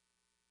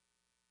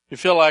 You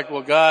feel like,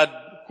 well, God,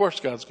 of course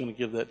God's going to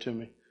give that to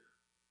me.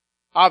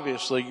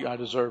 Obviously, I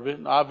deserve it.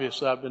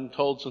 Obviously, I've been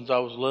told since I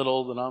was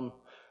little that I'm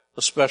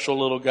a special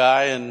little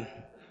guy, and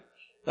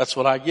that's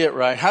what I get,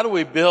 right? How do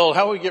we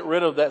get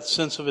rid of that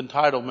sense of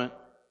entitlement?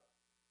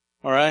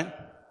 All right?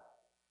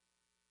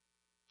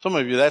 Some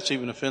of you, that's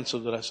even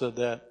offensive that I said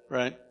that,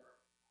 right?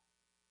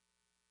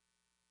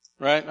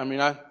 Right? I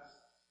mean, I'm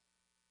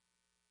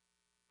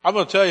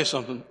going to tell you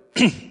something.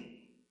 I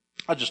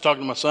was just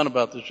talking to my son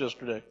about this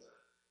yesterday.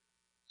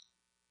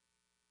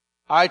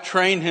 I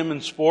trained him in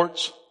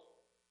sports,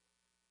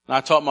 and I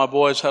taught my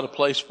boys how to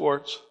play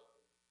sports.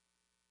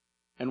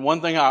 And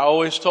one thing I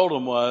always told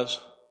them was,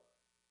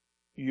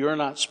 you're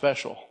not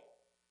special.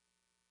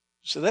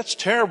 So that's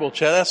terrible,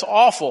 Chad. That's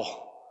awful.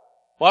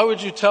 Why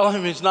would you tell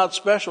him he's not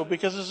special?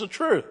 Because it's the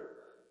truth.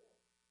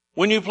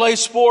 When you play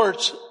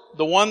sports,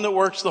 the one that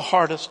works the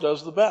hardest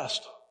does the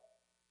best.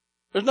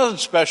 There's nothing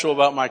special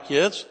about my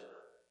kids.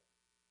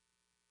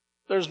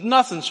 There's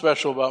nothing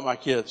special about my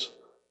kids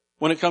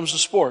when it comes to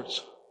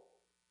sports.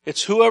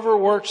 It's whoever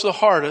works the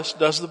hardest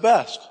does the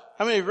best.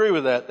 How many agree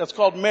with that? That's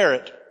called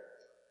merit.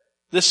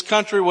 This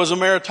country was a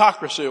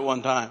meritocracy at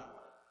one time.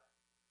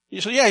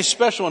 You say, yeah, he's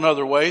special in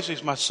other ways.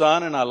 He's my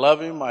son and I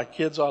love him. My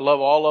kids, I love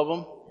all of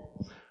them.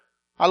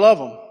 I love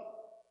them.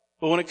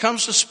 But when it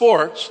comes to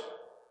sports,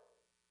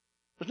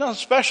 there's nothing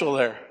special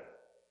there.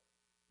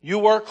 You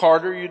work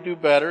harder, you do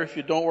better. If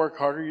you don't work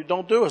harder, you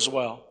don't do as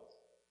well.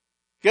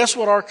 Guess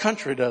what our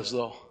country does,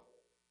 though?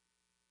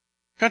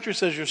 Country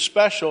says you're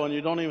special and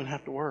you don't even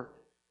have to work.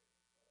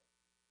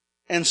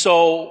 And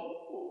so,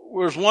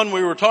 there's one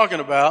we were talking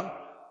about.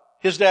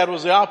 His dad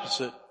was the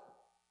opposite.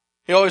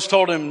 He always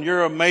told him,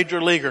 you're a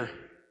major leaguer.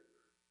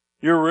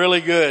 You're really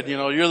good.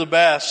 You're the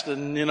best.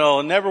 And,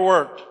 never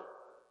worked.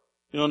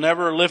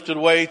 Never lifted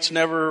weights,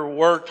 never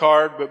worked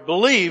hard, but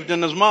believed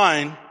in his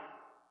mind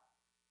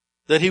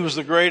that he was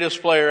the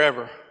greatest player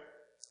ever.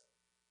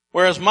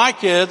 Whereas my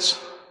kids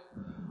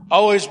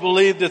always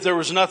believed that there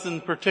was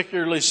nothing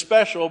particularly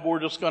special, but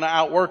we're just going to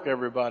outwork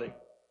everybody.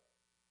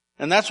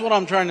 And that's what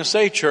I'm trying to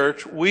say,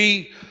 church.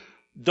 We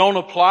don't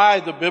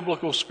apply the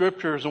biblical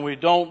scriptures and we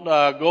don't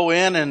go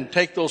in and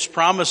take those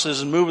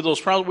promises and move with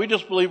those promises. We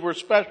just believe we're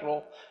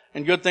special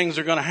and good things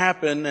are going to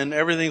happen and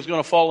everything's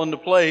going to fall into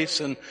place.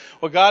 And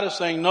what God is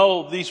saying,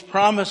 no, these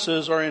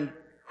promises are in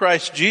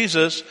Christ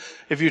Jesus.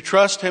 If you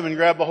trust Him and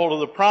grab a hold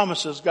of the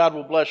promises, God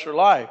will bless your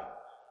life.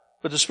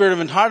 But the spirit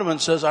of entitlement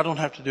says, I don't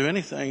have to do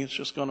anything. It's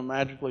just going to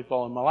magically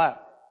fall in my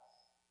lap.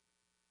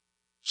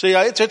 See,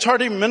 it's hard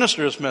to even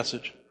minister this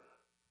message.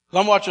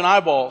 I'm watching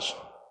eyeballs.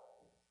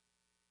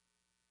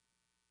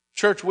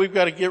 Church, we've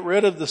got to get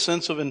rid of the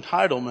sense of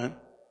entitlement,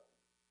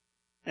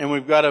 and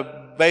we've got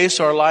to base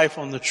our life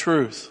on the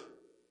truth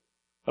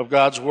of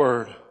God's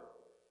Word.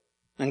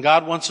 And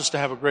God wants us to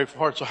have a grateful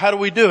heart. So how do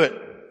we do it?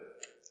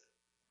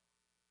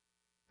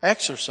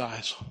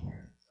 Exercise.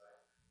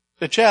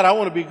 Say, Chad, I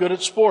want to be good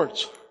at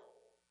sports.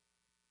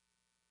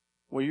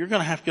 Well, you're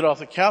going to have to get off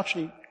the couch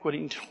and quit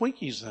eating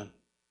Twinkies then.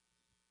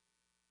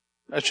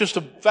 That's just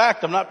a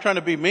fact. I'm not trying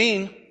to be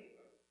mean.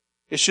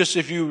 It's just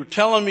if you're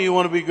telling me you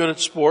want to be good at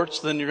sports,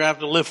 then you're going to have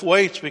to lift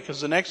weights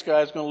because the next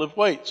guy is going to lift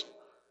weights.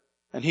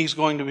 And he's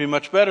going to be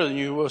much better than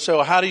you. We'll say,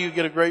 well, how do you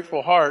get a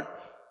grateful heart?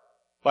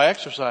 By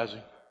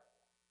exercising.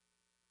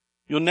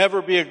 You'll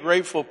never be a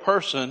grateful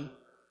person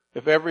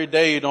if every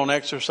day you don't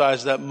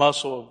exercise that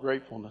muscle of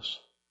gratefulness.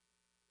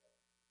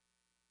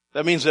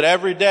 That means that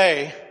every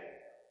day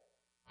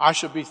I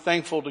should be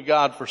thankful to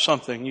God for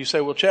something. You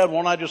say, well, Chad,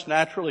 won't I just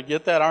naturally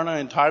get that? Aren't I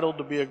entitled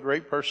to be a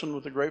great person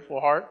with a grateful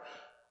heart?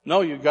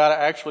 No, you've got to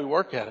actually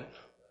work at it.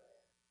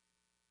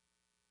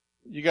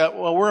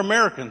 We're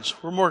Americans.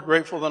 We're more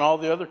grateful than all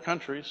the other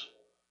countries.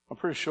 I'm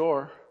pretty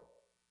sure.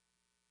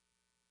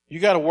 You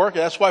got to work at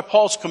it. That's why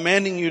Paul's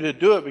commanding you to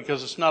do it,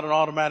 because it's not an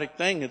automatic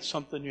thing. It's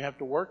something you have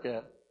to work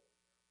at.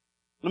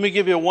 Let me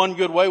give you one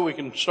good way we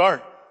can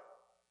start.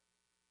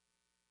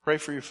 Pray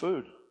for your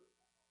food.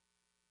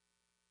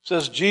 It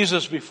says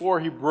Jesus, before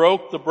He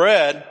broke the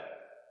bread,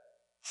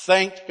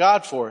 thanked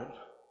God for it.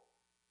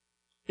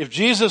 If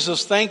Jesus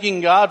is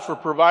thanking God for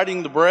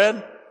providing the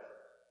bread,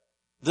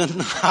 then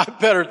I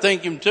better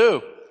thank Him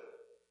too.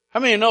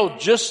 How many know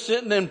just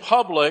sitting in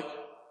public,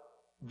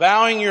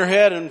 bowing your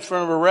head in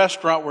front of a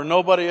restaurant where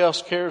nobody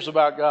else cares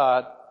about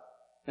God,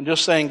 and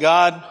just saying,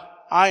 God,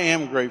 I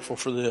am grateful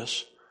for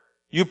this.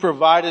 You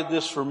provided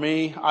this for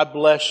me. I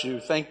bless you.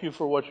 Thank you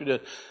for what you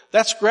did.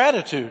 That's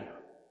gratitude.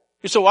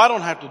 You say, well, I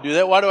don't have to do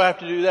that. Why do I have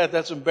to do that?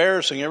 That's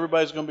embarrassing.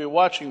 Everybody's going to be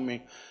watching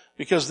me.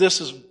 Because this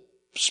is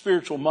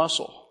spiritual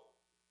muscle.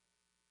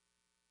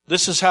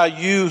 This is how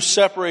you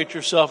separate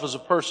yourself as a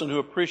person who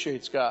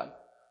appreciates God.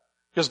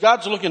 Because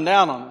God's looking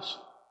down on us.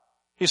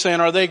 He's saying,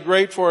 are they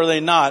grateful or are they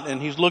not?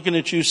 And He's looking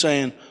at you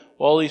saying,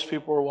 well, these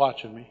people are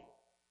watching me.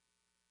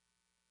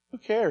 Who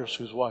cares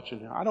who's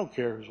watching? I don't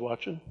care who's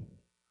watching.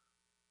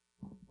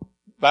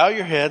 Bow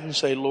your head and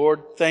say,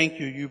 Lord, thank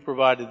you. You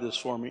provided this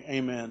for me.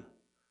 Amen.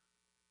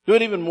 Do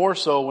it even more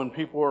so when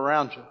people are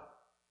around you.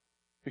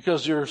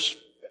 Because you're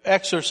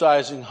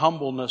exercising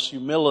humbleness,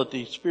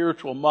 humility,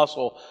 spiritual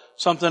muscle,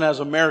 something as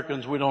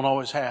Americans we don't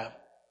always have.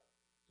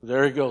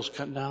 There he goes,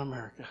 cutting down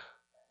America.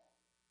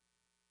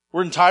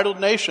 We're an entitled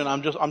nation.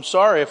 I'm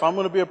sorry. If I'm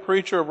going to be a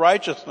preacher of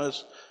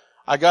righteousness,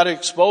 I got to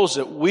expose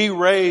it. We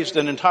raised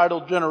an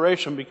entitled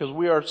generation because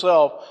we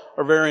ourselves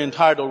are very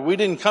entitled. We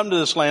didn't come to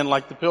this land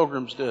like the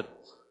Pilgrims did.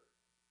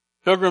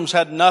 Pilgrims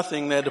had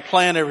nothing. They had to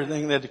plant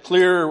everything. They had to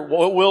clear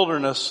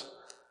wilderness.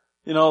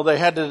 They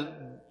had to,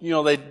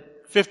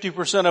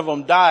 50% of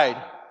them died.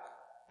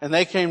 And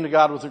they came to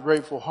God with a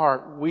grateful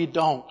heart. We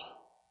don't.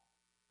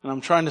 And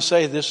I'm trying to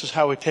say this is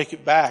how we take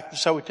it back. This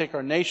is how we take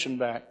our nation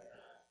back.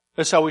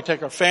 This is how we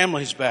take our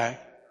families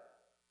back.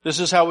 This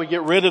is how we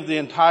get rid of the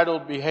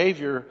entitled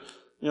behavior.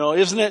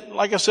 Isn't it,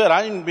 like I said,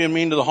 I didn't be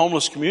mean to the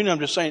homeless community. I'm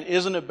just saying,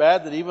 isn't it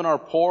bad that even our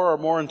poor are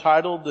more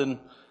entitled than,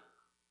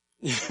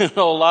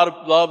 a lot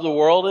of the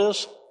world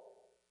is?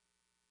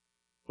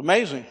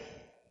 Amazing.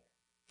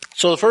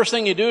 So the first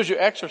thing you do is you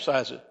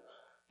exercise it.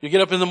 You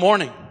get up in the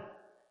morning.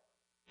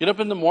 Get up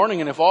in the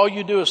morning, and if all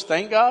you do is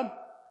thank God,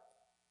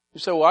 you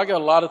say, well, I got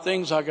a lot of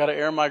things I got to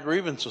air my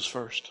grievances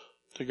first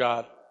to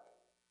God.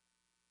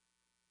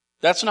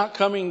 That's not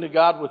coming to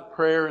God with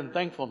prayer and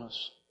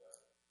thankfulness.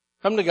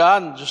 Come to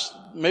God and just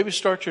maybe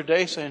start your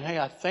day saying, hey,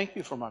 I thank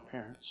you for my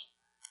parents.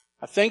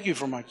 I thank you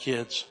for my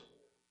kids.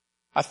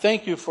 I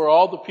thank you for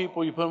all the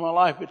people you put in my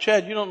life. But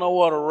Chad, you don't know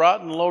what a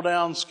rotten,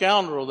 low-down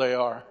scoundrel they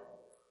are.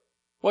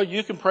 Well,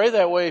 you can pray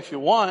that way if you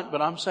want,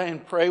 but I'm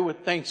saying pray with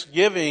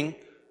thanksgiving.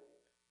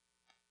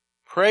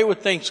 Pray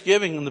with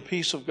thanksgiving and the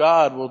peace of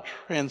God will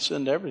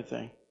transcend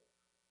everything.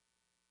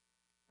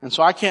 And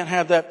so I can't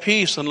have that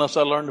peace unless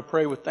I learn to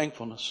pray with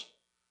thankfulness.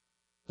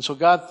 And so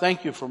God,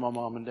 thank you for my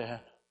mom and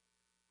dad.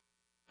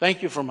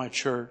 Thank you for my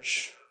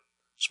church.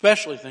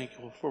 Especially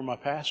thankful for my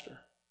pastor.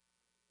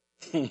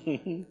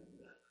 You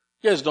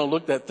guys don't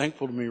look that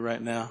thankful to me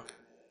right now.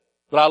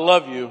 But I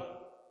love you.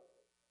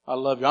 I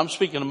love you. I'm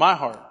speaking to my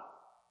heart.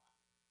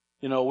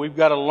 We've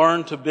got to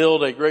learn to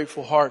build a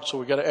grateful heart, so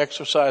we've got to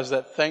exercise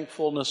that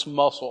thankfulness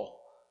muscle.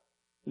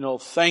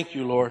 Thank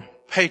you, Lord.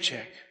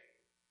 Paycheck.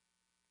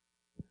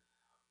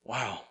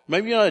 Wow.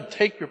 Maybe you ought to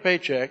take your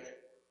paycheck,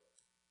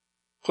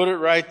 put it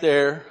right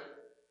there,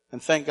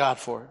 and thank God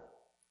for it.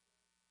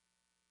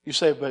 You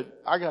say,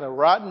 but I got a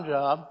rotten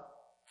job.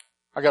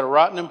 I got a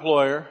rotten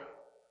employer.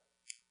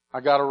 I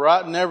got a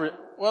rotten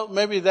well,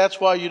 maybe that's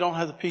why you don't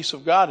have the peace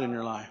of God in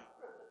your life.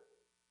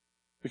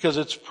 Because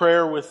it's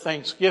prayer with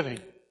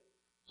thanksgiving.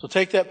 So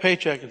take that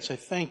paycheck and say,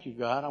 thank you,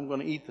 God, I'm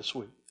going to eat this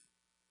week.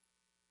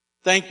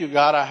 Thank you,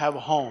 God, I have a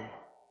home.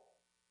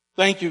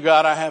 Thank you,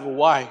 God, I have a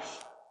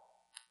wife.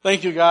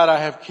 Thank you, God, I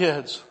have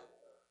kids.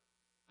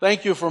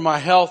 Thank you for my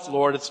health,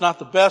 Lord. It's not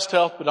the best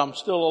health, but I'm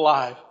still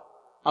alive.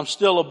 I'm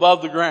still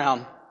above the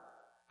ground.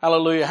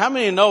 Hallelujah. How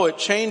many know it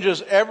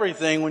changes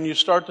everything when you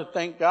start to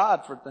thank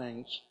God for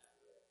things?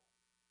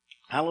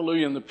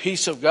 Hallelujah. And the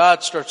peace of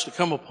God starts to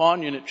come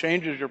upon you and it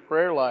changes your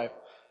prayer life.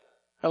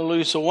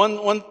 Hallelujah. So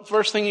one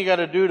first thing you got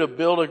to do to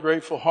build a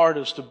grateful heart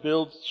is to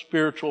build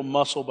spiritual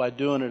muscle by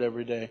doing it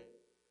every day.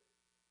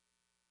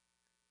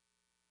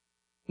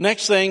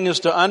 Next thing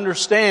is to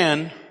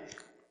understand,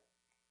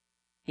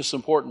 it's an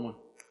important one.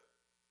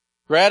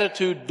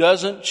 Gratitude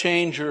doesn't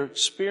change your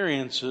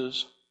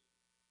experiences.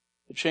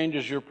 It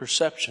changes your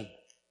perception.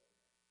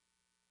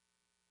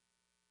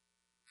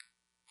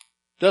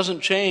 It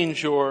doesn't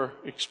change your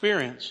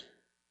experience.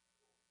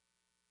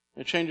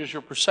 It changes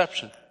your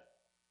perception.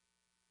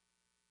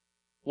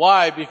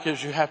 Why?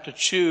 Because you have to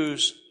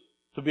choose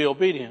to be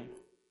obedient.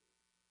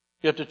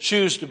 You have to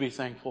choose to be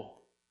thankful.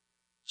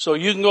 So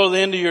you can go to the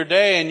end of your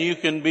day and you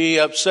can be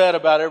upset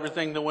about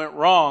everything that went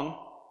wrong,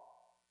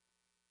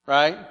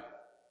 right?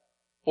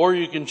 Or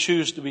you can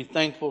choose to be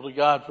thankful to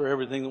God for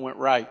everything that went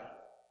right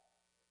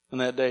in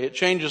that day. It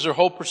changes your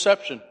whole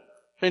perception.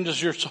 It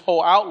changes your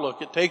whole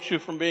outlook. It takes you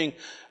from being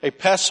a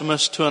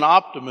pessimist to an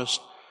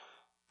optimist.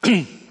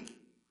 In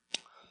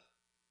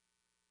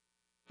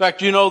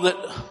fact, you know that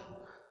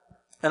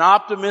an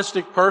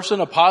optimistic person,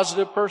 a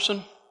positive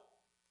person,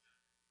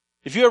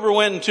 if you ever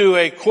went into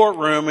a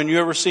courtroom and you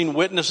ever seen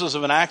witnesses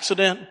of an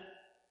accident,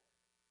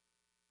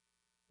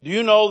 Do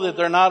you know that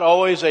they're not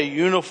always a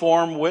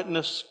uniform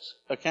witness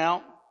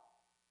account?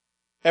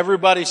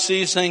 Everybody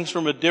sees things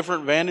from a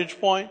different vantage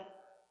point.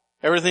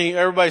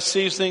 Everybody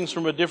sees things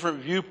from a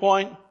different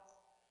viewpoint.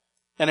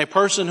 And a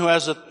person who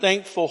has a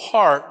thankful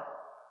heart,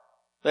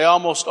 they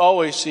almost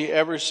always see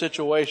every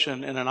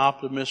situation in an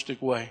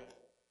optimistic way.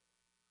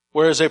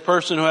 Whereas a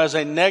person who has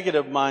a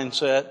negative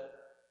mindset,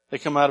 they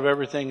come out of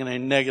everything in a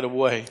negative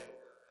way.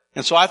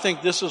 And so I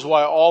think this is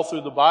why all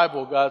through the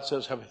Bible God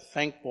says have a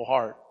thankful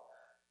heart.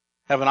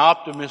 Have an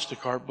optimistic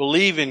heart.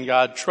 Believe in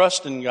God.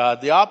 Trust in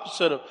God. The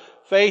opposite of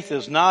faith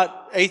is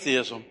not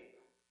atheism.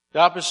 The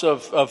opposite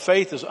of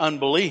faith is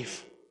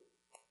unbelief.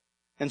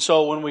 And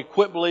so when we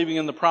quit believing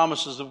in the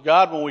promises of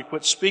God, when we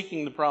quit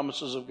speaking the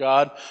promises of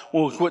God,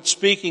 when we quit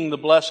speaking the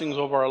blessings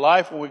over our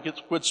life, when we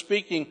quit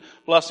speaking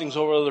blessings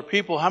over other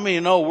people, how many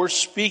of you know we're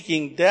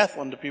speaking death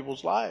onto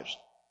people's lives?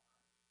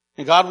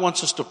 And God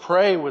wants us to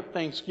pray with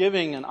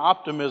thanksgiving and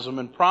optimism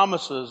and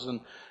promises, and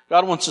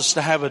God wants us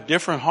to have a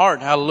different heart.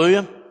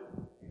 Hallelujah.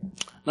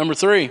 Number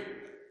 3.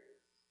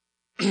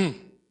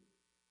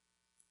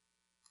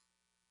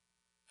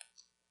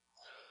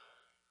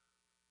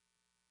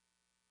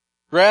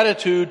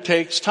 Gratitude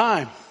takes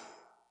time.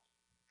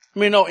 I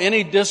mean, no,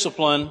 any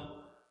discipline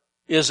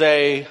is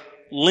a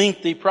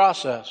lengthy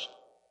process.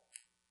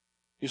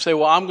 You say,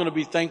 well, I'm going to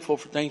be thankful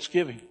for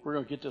Thanksgiving. We're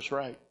going to get this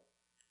right.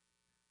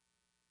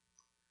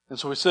 And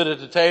so we sit at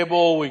the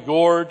table, we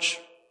gorge,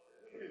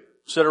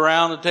 sit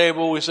around the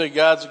table, we say,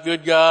 God's a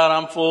good God,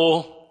 I'm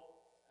full.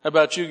 How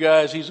about you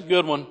guys? He's a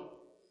good one.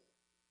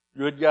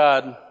 Good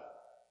God.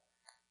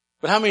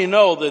 But how many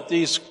know that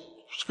these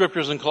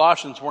scriptures in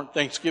Colossians weren't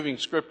Thanksgiving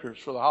scriptures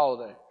for the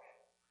holiday?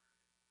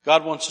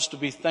 God wants us to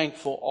be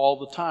thankful all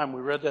the time.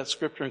 We read that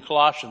scripture in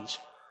Colossians.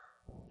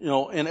 You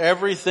know, in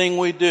everything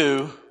we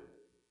do,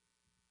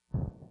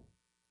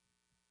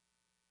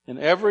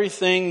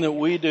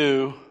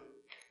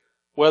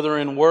 whether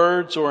in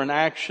words or in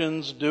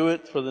actions, do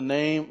it for the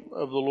name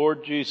of the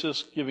Lord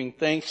Jesus, giving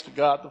thanks to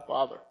God the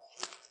Father.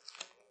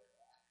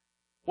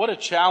 What a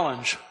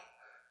challenge.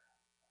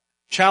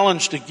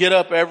 Challenge to get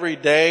up every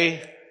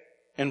day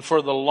and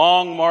for the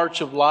long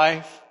march of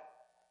life,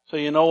 so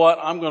you know what?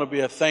 I'm going to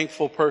be a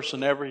thankful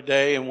person every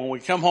day. And when we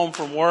come home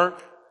from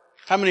work,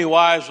 how many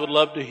wives would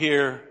love to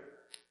hear,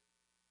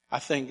 I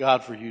thank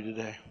God for you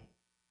today?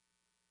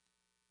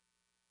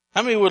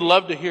 How many would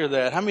love to hear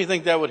that? How many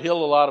think that would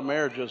heal a lot of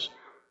marriages?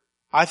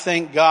 I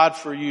thank God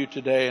for you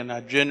today, and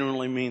I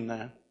genuinely mean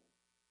that.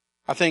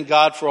 I thank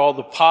God for all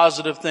the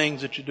positive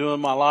things that you do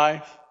in my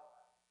life.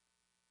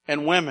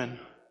 And women,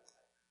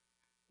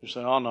 you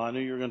say, oh no, I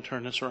knew you were going to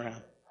turn this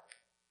around.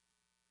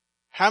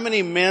 How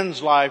many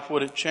men's life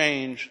would it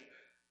change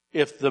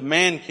if the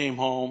man came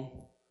home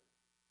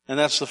and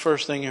that's the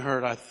first thing you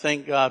heard? I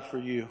thank God for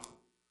you.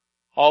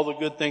 All the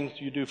good things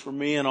you do for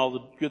me and all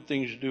the good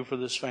things you do for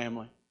this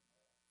family.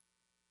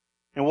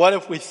 And what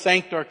if we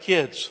thanked our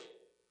kids?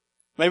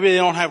 Maybe they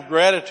don't have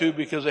gratitude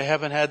because they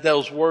haven't had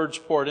those words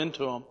poured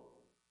into them.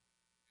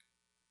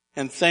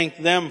 And thank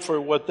them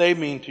for what they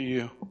mean to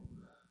you.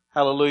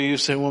 Hallelujah. You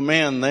say, well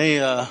man, they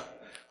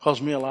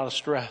cause me a lot of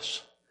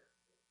stress.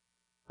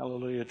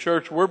 Hallelujah.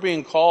 Church, we're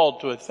being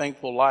called to a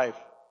thankful life.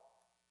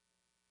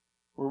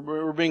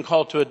 We're being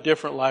called to a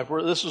different life.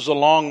 This is a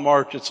long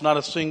march. It's not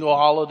a single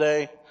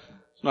holiday.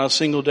 It's not a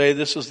single day.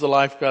 This is the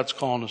life God's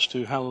calling us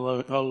to.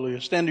 Hallelujah.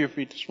 Hallelujah. Stand to your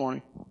feet this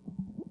morning.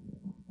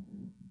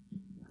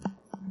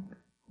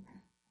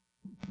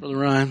 Brother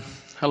Ryan.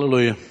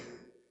 Hallelujah.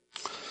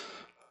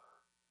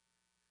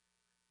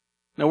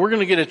 Now we're going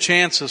to get a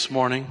chance this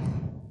morning.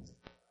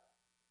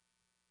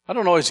 I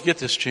don't always get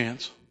this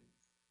chance.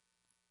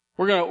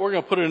 We're going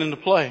to put it into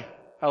play.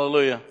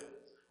 Hallelujah.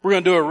 We're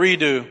going to do a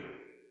redo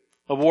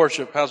of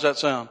worship. How's that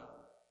sound?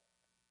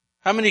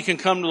 How many can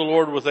come to the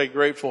Lord with a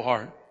grateful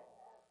heart?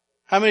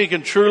 How many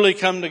can truly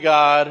come to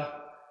God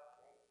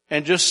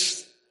and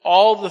just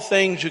all the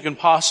things you can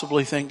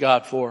possibly thank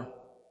God for?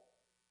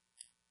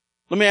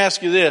 Let me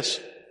ask you this.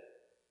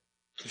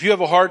 If you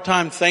have a hard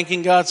time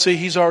thanking God, see,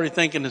 he's already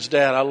thanking his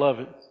dad. I love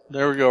it.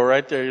 There we go,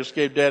 right there. You just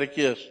gave dad a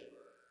kiss.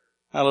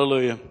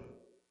 Hallelujah.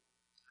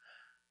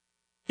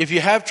 If you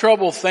have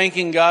trouble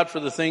thanking God for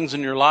the things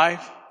in your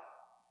life,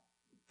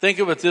 think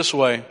of it this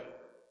way.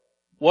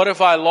 What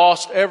if I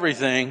lost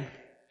everything?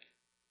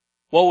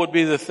 What would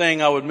be the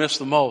thing I would miss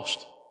the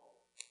most?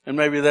 And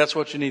maybe that's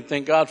what you need to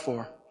thank God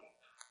for.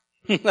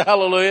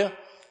 Hallelujah.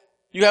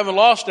 You haven't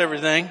lost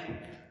everything.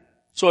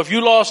 So if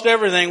you lost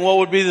everything, what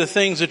would be the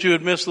things that you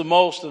would miss the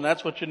most? And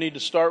that's what you need to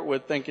start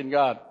with, thanking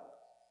God.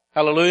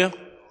 Hallelujah.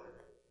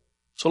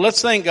 So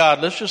let's thank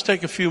God. Let's just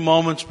take a few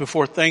moments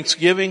before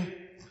Thanksgiving.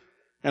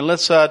 And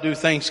let's do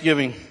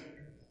Thanksgiving.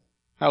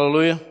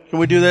 Hallelujah. Can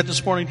we do that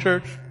this morning,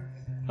 church?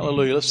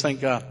 Hallelujah. Let's thank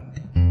God.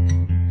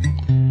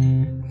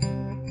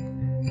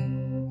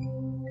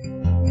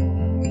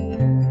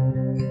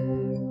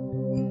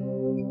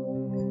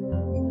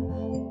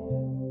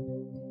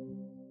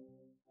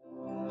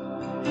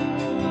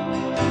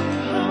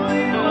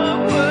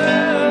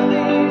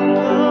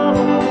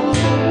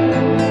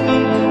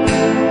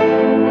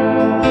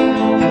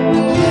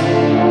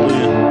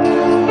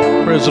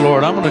 Praise the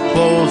Lord. I'm going to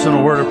close in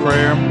a word of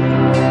prayer.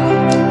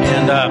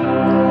 And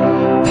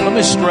let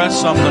me stress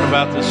something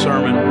about this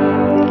sermon.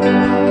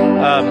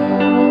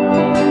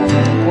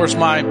 Of course,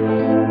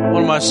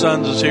 one of my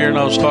sons is here, and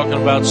I was talking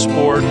about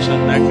sports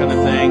and that kind of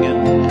thing.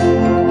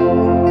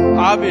 And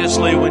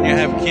obviously, when you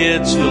have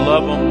kids, you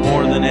love them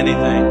more than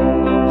anything.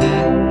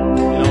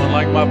 You know, and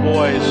like my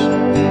boys,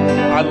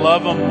 I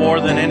love them more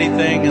than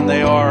anything, and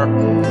they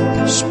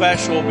are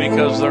special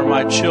because they're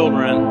my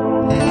children.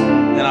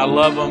 And I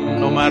love them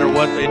no matter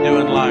what they do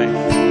in life.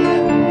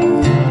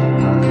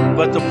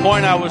 But the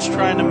point I was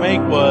trying to make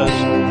was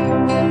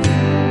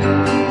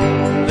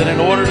that in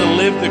order to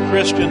live the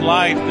Christian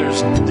life,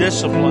 there's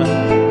discipline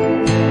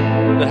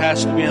that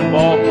has to be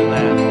involved in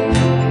that.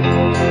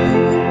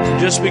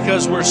 Just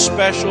because we're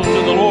special to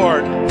the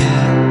Lord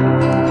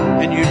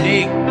and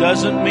unique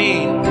doesn't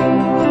mean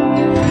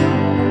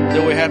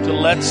that we have to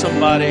let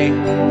somebody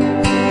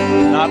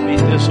not be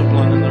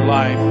disciplined in their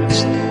life.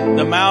 It's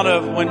the amount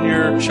of when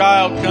your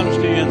child comes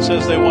to you and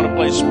says they want to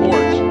play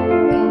sports,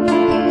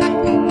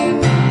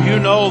 you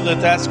know that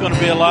that's going to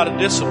be a lot of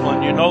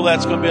discipline. You know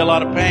that's going to be a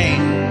lot of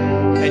pain.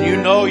 And you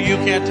know you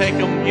can't take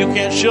them, you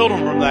can't shield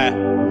them from that.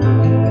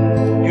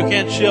 You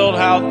can't shield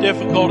how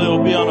difficult it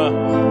will be on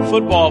a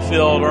football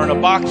field or in a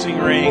boxing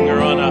ring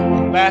or on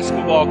a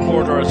basketball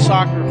court or a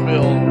soccer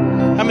field.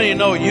 How many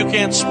know you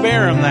can't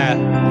spare them that?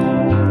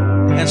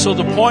 And so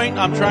the point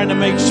I'm trying to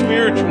make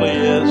spiritually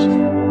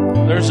is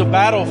there's a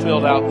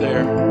battlefield out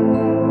there.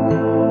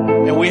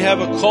 And we have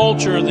a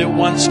culture that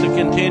wants to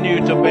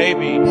continue to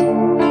baby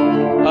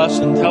us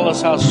and tell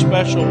us how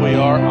special we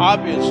are.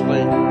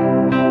 Obviously,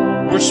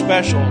 we're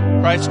special.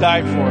 Christ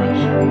died for us.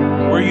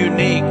 We're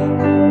unique.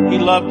 He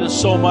loved us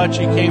so much,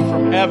 He came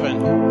from heaven.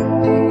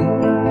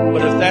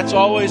 But if that's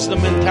always the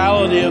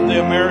mentality of the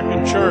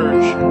American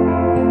church,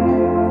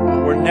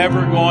 we're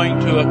never going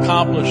to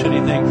accomplish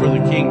anything for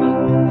the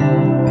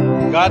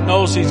kingdom. God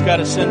knows He's got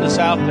to send us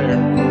out there.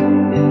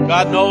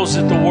 God knows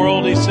that the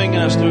world He's sending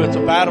us to, it's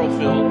a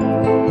battlefield.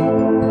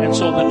 And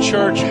so the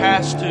church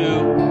has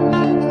to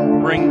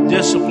bring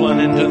discipline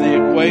into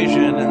the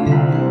equation.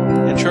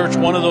 And in church,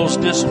 one of those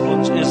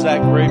disciplines is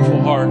that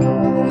grateful heart.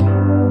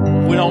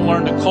 If we don't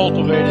learn to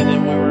cultivate it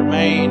and we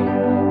remain,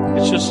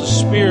 it's just a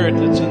spirit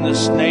that's in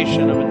this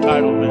nation of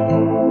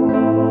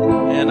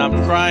entitlement. And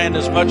I'm trying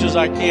as much as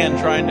I can,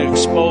 trying to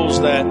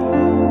expose that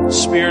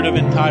spirit of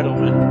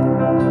entitlement.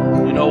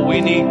 You know,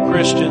 we need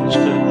Christians to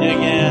dig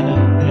in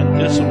and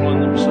discipline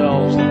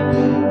themselves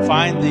and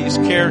find these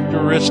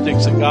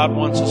characteristics that God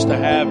wants us to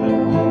have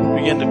and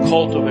begin to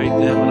cultivate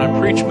them. And I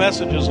preach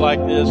messages like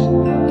this,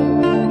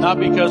 not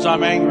because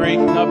I'm angry,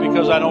 not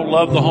because I don't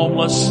love the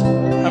homeless.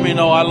 I mean,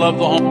 no, I love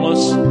the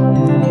homeless.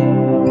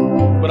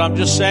 But I'm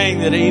just saying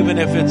that even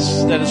if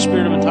it's that a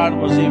spirit of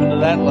entitlement is even to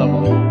that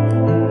level,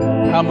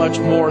 how much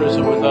more is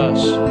it with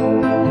us?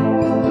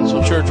 And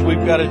so, church,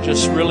 we've got to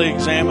just really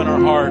examine our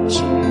hearts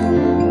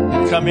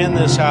and come in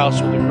this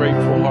house with a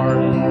grateful heart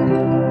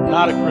and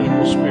not a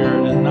critical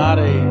spirit and not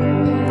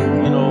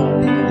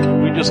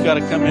we just got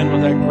to come in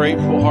with that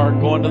grateful heart,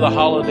 go into the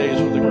holidays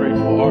with a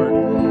grateful heart,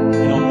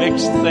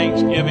 mix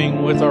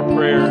Thanksgiving with our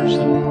prayers.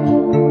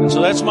 And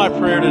so that's my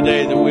prayer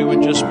today, that we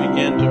would just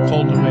begin to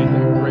cultivate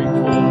that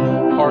grateful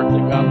heart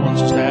that God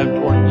wants us to have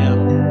toward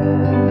Him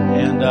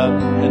and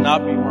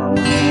not be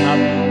murmurers, not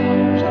be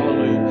complainers.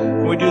 Hallelujah.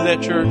 Can we do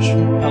that, church?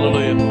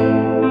 Hallelujah.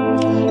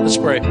 Let's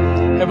pray.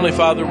 Heavenly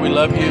Father, we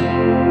love You.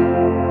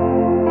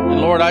 And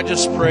Lord, I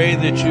just pray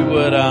that You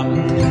would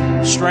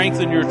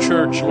strengthen Your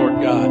church,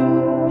 Lord God.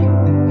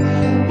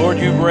 Lord,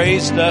 You've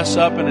raised us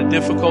up in a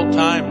difficult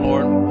time,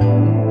 Lord.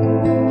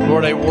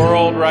 Lord, a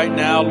world right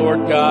now,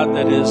 Lord God,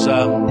 that is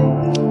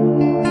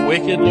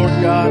wicked,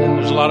 Lord God, and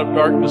there's a lot of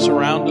darkness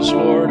around us,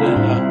 Lord.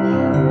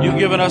 And You've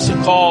given us a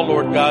call,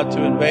 Lord God,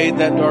 to invade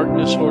that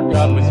darkness, Lord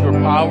God, with Your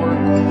power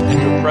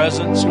and Your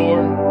presence,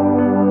 Lord.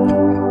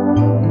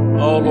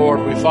 Oh,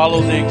 Lord, we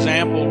follow the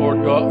example,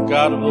 Lord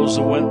God, of those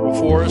that went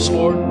before us,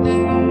 Lord.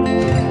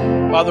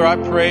 Father, I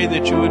pray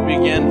that You would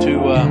begin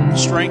to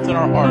strengthen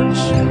our hearts.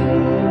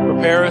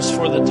 Prepare us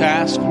for the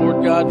task,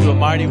 Lord God, do a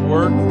mighty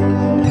work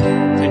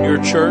in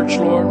Your church,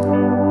 Lord.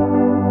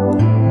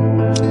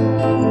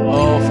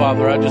 Oh,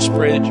 Father, I just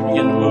pray that You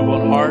begin to move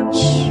on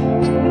hearts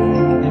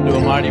and do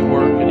a mighty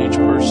work in each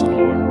person,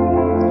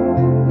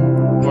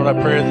 Lord. Lord, I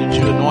pray that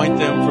You anoint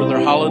them for their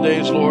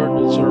holidays,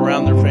 Lord, as they're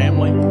around their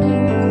family.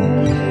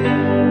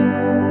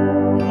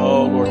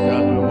 Oh, Lord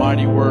God, do a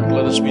mighty work.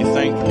 Let us be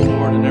thankful,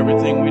 Lord, in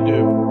everything we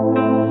do.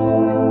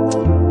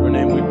 In Your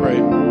name we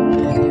pray.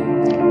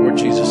 Lord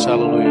Jesus,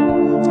 hallelujah.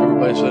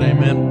 Everybody said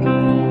amen.